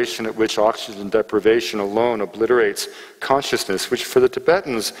elevation at which oxygen deprivation alone obliterates consciousness, which for the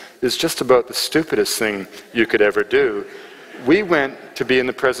Tibetans is just about the stupidest thing you could ever do. We went to be in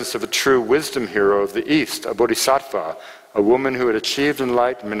the presence of a true wisdom hero of the East, a bodhisattva, a woman who had achieved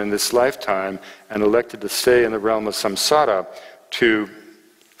enlightenment in this lifetime and elected to stay in the realm of samsara to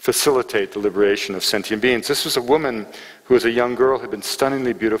facilitate the liberation of sentient beings. This was a woman who was a young girl who had been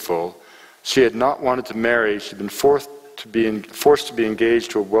stunningly beautiful. She had not wanted to marry. She'd been forced to be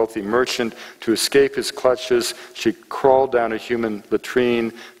engaged to a wealthy merchant. To escape his clutches, she crawled down a human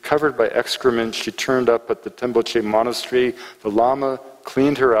latrine. Covered by excrement, she turned up at the Temboche monastery. The Lama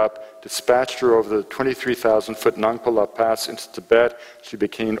cleaned her up, dispatched her over the 23,000-foot Nangpa La Pass into Tibet. She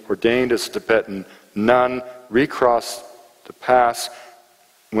became ordained as a Tibetan nun, recrossed the pass,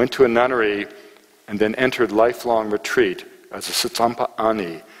 went to a nunnery, and then entered lifelong retreat as a Satampa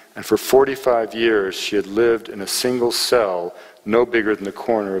Ani. And for 45 years, she had lived in a single cell, no bigger than the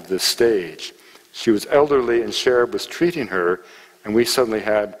corner of this stage. She was elderly, and Sherab was treating her, and we suddenly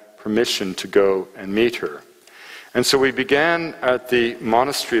had permission to go and meet her. And so we began at the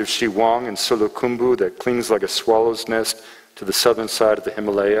monastery of Shiwang in Solokhumbu that clings like a swallow's nest to the southern side of the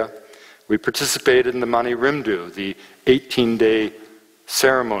Himalaya. We participated in the Mani Rimdu, the 18-day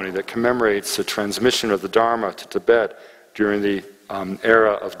ceremony that commemorates the transmission of the Dharma to Tibet during the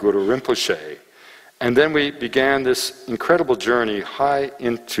era of Guru Rinpoche. And then we began this incredible journey high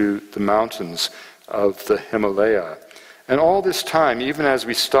into the mountains of the Himalaya. And all this time, even as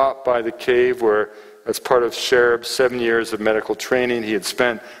we stopped by the cave where, as part of Sherab's 7 years of medical training, he had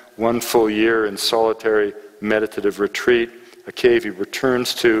spent 1 full year in solitary meditative retreat, a cave he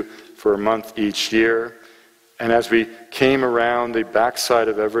returns to for a month each year. And as we came around the backside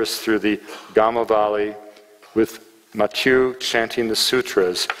of Everest through the Gama Valley with Mathieu chanting the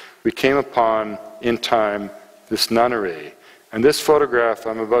sutras, we came upon, in time, this nunnery. And this photograph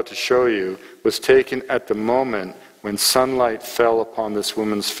I'm about to show you was taken at the moment when sunlight fell upon this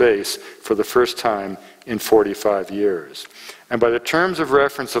woman's face for the first time in 45 years. And by the terms of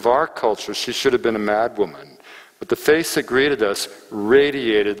reference of our culture, she should have been a mad woman. But the face that greeted us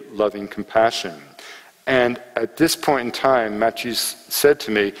radiated loving compassion. And at this point in time, Machi said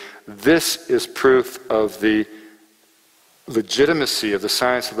to me, this is proof of the legitimacy of the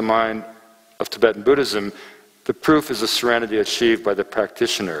science of the mind of Tibetan Buddhism. The proof is the serenity achieved by the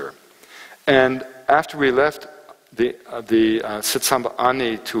practitioner. And after we left the Sitsamba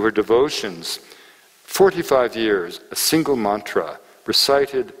Ani to her devotions, 45 years, a single mantra,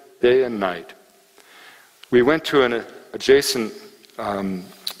 recited day and night. We went to an adjacent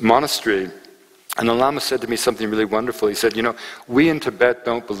monastery, and the Lama said to me something really wonderful. He said, you know, we in Tibet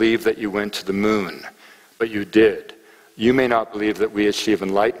don't believe that you went to the moon, but you did. You may not believe that we achieve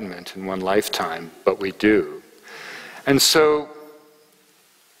enlightenment in one lifetime, but we do. And so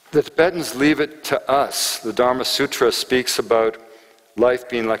the Tibetans leave it to us. The Dharma Sutra speaks about life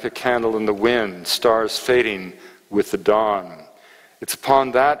being like a candle in the wind, stars fading with the dawn. It's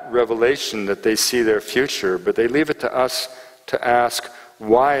upon that revelation that they see their future, but they leave it to us to ask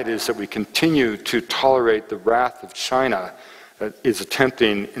why it is that we continue to tolerate the wrath of China that is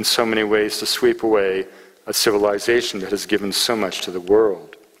attempting in so many ways to sweep away a civilization that has given so much to the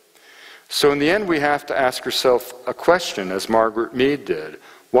world. So in the end, we have to ask ourselves a question, as Margaret Mead did.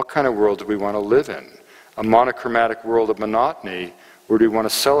 What kind of world do we want to live in? A monochromatic world of monotony, or do we want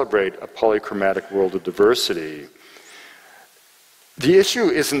to celebrate a polychromatic world of diversity? The issue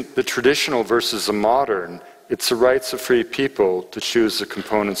isn't the traditional versus the modern. It's the rights of free people to choose the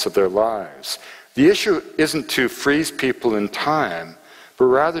components of their lives. The issue isn't to freeze people in time, but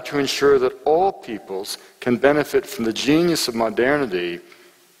rather to ensure that all peoples can benefit from the genius of modernity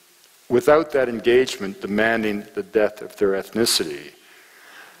without that engagement demanding the death of their ethnicity.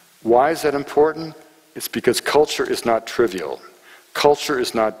 Why is that important? It's because culture is not trivial. Culture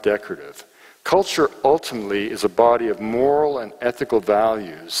is not decorative. Culture ultimately is a body of moral and ethical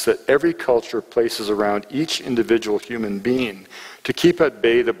values that every culture places around each individual human being to keep at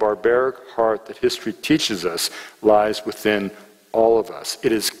bay the barbaric heart that history teaches us lies within all of us.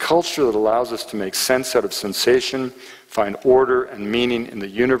 It is culture that allows us to make sense out of sensation, find order and meaning in the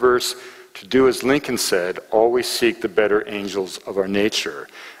universe, to do as Lincoln said, always seek the better angels of our nature.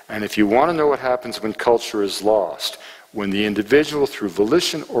 And if you want to know what happens when culture is lost, when the individual, through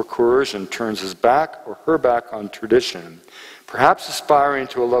volition or coercion, turns his back or her back on tradition, perhaps aspiring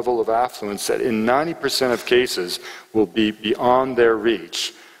to a level of affluence that in 90% of cases will be beyond their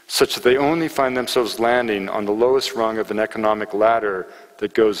reach, such that they only find themselves landing on the lowest rung of an economic ladder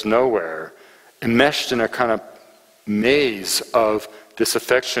that goes nowhere, enmeshed in a kind of maze of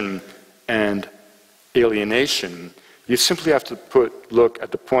disaffection and alienation. You simply have to look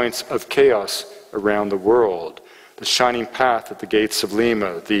at the points of chaos around the world. The shining path at the gates of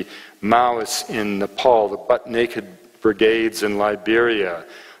Lima, the Maoists in Nepal, the butt-naked brigades in Liberia,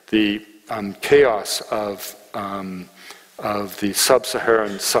 the chaos of the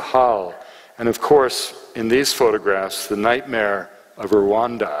sub-Saharan Sahel, and of course, in these photographs, the nightmare of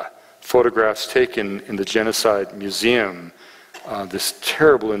Rwanda, photographs taken in the Genocide Museum, this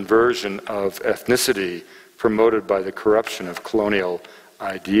terrible inversion of ethnicity promoted by the corruption of colonial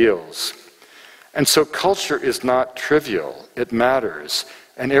ideals. And so culture is not trivial, it matters,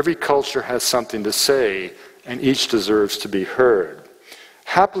 and every culture has something to say, and each deserves to be heard.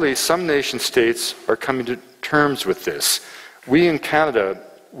 Happily, some nation-states are coming to terms with this. We in Canada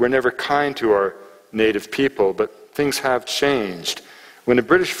were never kind to our native people, but things have changed. When the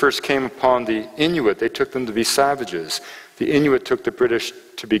British first came upon the Inuit, they took them to be savages. The Inuit took the British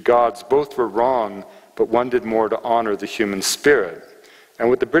to be gods. Both were wrong, but one did more to honor the human spirit. And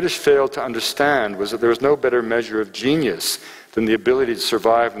what the British failed to understand was that there was no better measure of genius than the ability to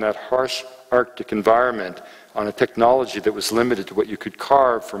survive in that harsh Arctic environment on a technology that was limited to what you could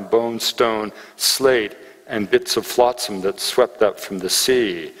carve from bone, stone, slate, and bits of flotsam that swept up from the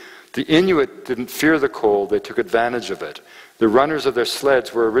sea. The Inuit didn't fear the cold, they took advantage of it. The runners of their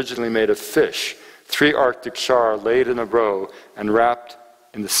sleds were originally made of fish, 3 Arctic char laid in a row and wrapped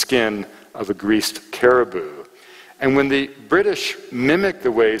in the skin of a greased caribou. And when the British mimicked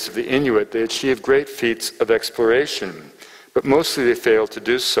the ways of the Inuit, they achieved great feats of exploration, but mostly they failed to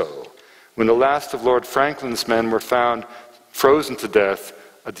do so. When the last of Lord Franklin's men were found frozen to death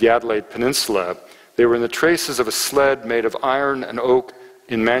at the Adelaide Peninsula, they were in the traces of a sled made of iron and oak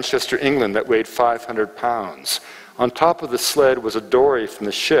in Manchester, England, that weighed 500 pounds. On top of the sled was a dory from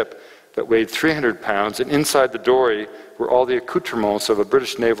the ship that weighed 300 pounds, and inside the dory were all the accoutrements of a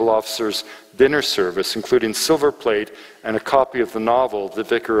British naval officer's dinner service, including silver plate and a copy of the novel The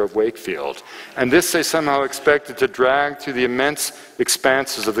Vicar of Wakefield. And this they somehow expected to drag through the immense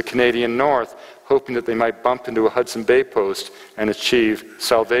expanses of the Canadian North, hoping that they might bump into a Hudson Bay post and achieve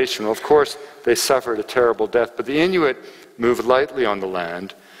salvation. Well, of course, they suffered a terrible death, but the Inuit moved lightly on the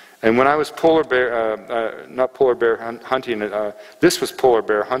land. And when I was this was polar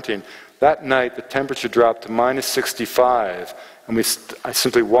bear hunting, that night the temperature dropped to -65, and I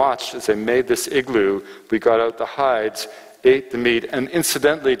simply watched as they made this igloo. We got out the hides, ate the meat, and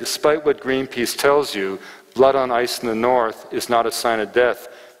incidentally, despite what Greenpeace tells you, blood on ice in the north is not a sign of death,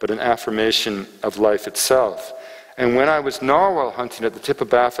 but an affirmation of life itself. And when I was narwhal hunting at the tip of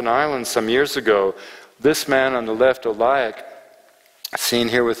Baffin Island some years ago, this man on the left, Olayak, seen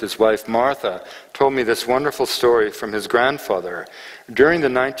here with his wife Martha, told me this wonderful story from his grandfather. During the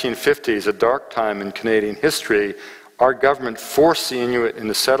 1950s, a dark time in Canadian history, our government forced the Inuit in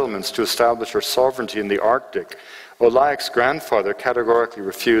the settlements to establish our sovereignty in the Arctic. Olayak's grandfather categorically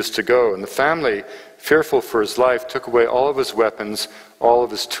refused to go, and the family, fearful for his life, took away all of his weapons, all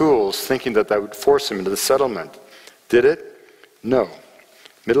of his tools, thinking that would force him into the settlement. Did it? No.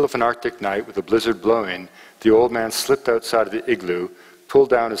 Middle of an Arctic night with a blizzard blowing, the old man slipped outside of the igloo, pulled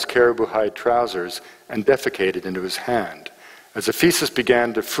down his caribou hide trousers, and defecated into his hand. As the feces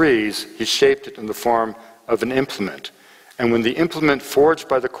began to freeze, he shaped it in the form of an implement. And when the implement forged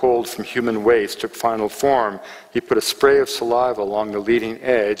by the cold from human waste took final form, he put a spray of saliva along the leading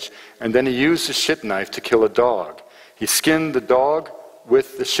edge, and then he used his shit knife to kill a dog. He skinned the dog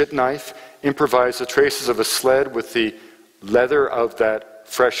with the shit knife, improvised the traces of a sled with the leather of that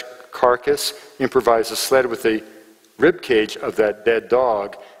fresh carcass, improvised a sled with the rib cage of that dead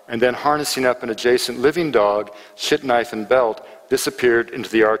dog, and then harnessing up an adjacent living dog, shit knife and belt, disappeared into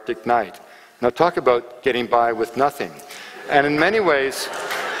the Arctic night. Now talk about getting by with nothing. And in many ways,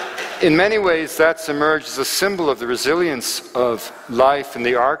 that's emerged as a symbol of the resilience of life in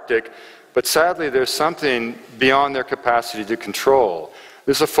the Arctic, but sadly there's something beyond their capacity to control.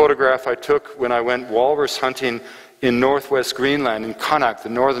 This is a photograph I took when I went walrus hunting in northwest Greenland, in Qaanaaq, the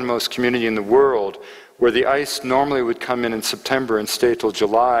northernmost community in the world, where the ice normally would come in September and stay till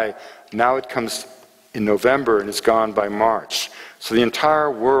July. Now it comes in November and is gone by March. So the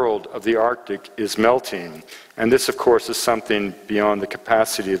entire world of the Arctic is melting. And this, of course, is something beyond the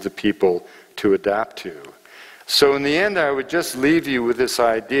capacity of the people to adapt to. So in the end, I would just leave you with this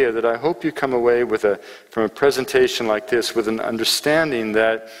idea that I hope you come away with from a presentation like this with an understanding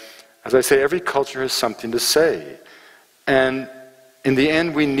that, as I say, every culture has something to say. And in the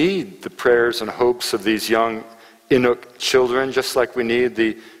end, we need the prayers and hopes of these young Inuk children, just like we need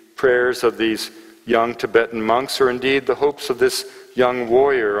the prayers of these young Tibetan monks, or indeed the hopes of this young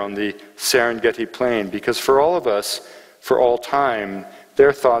warrior on the Serengeti plain. Because for all of us, for all time,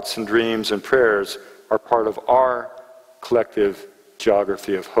 their thoughts and dreams and prayers are part of our collective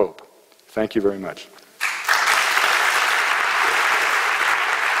geography of hope. Thank you very much.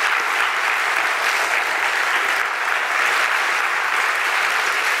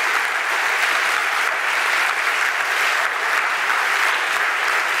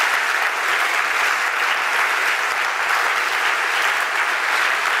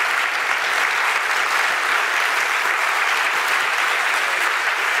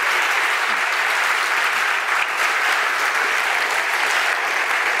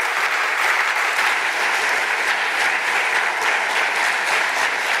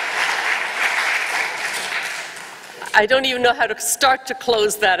 I don't even know how to start to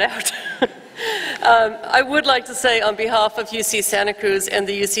close that out. I would like to say on behalf of UC Santa Cruz and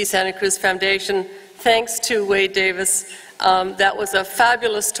the UC Santa Cruz Foundation, thanks to Wade Davis. That was a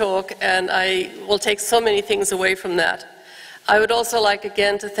fabulous talk, and I will take so many things away from that. I would also like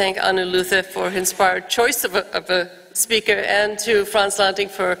again to thank Anu Luthe for his inspired choice of a speaker, and to Frans Lanting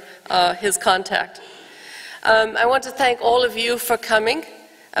for his contact. I want to thank all of you for coming.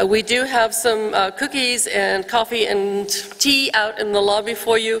 We do have some cookies and coffee and tea out in the lobby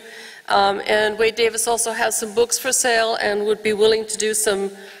for you. And Wade Davis also has some books for sale and would be willing to do some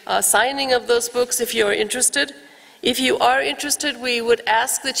signing of those books if you are interested. If you are interested, we would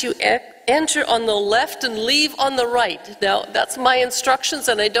ask that you enter on the left and leave on the right. Now, that's my instructions,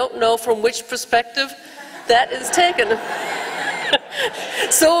 and I don't know from which perspective that is taken.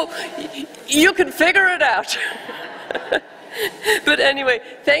 So you can figure it out. But anyway,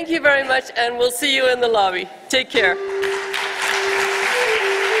 thank you very much, and we'll see you in the lobby. Take care.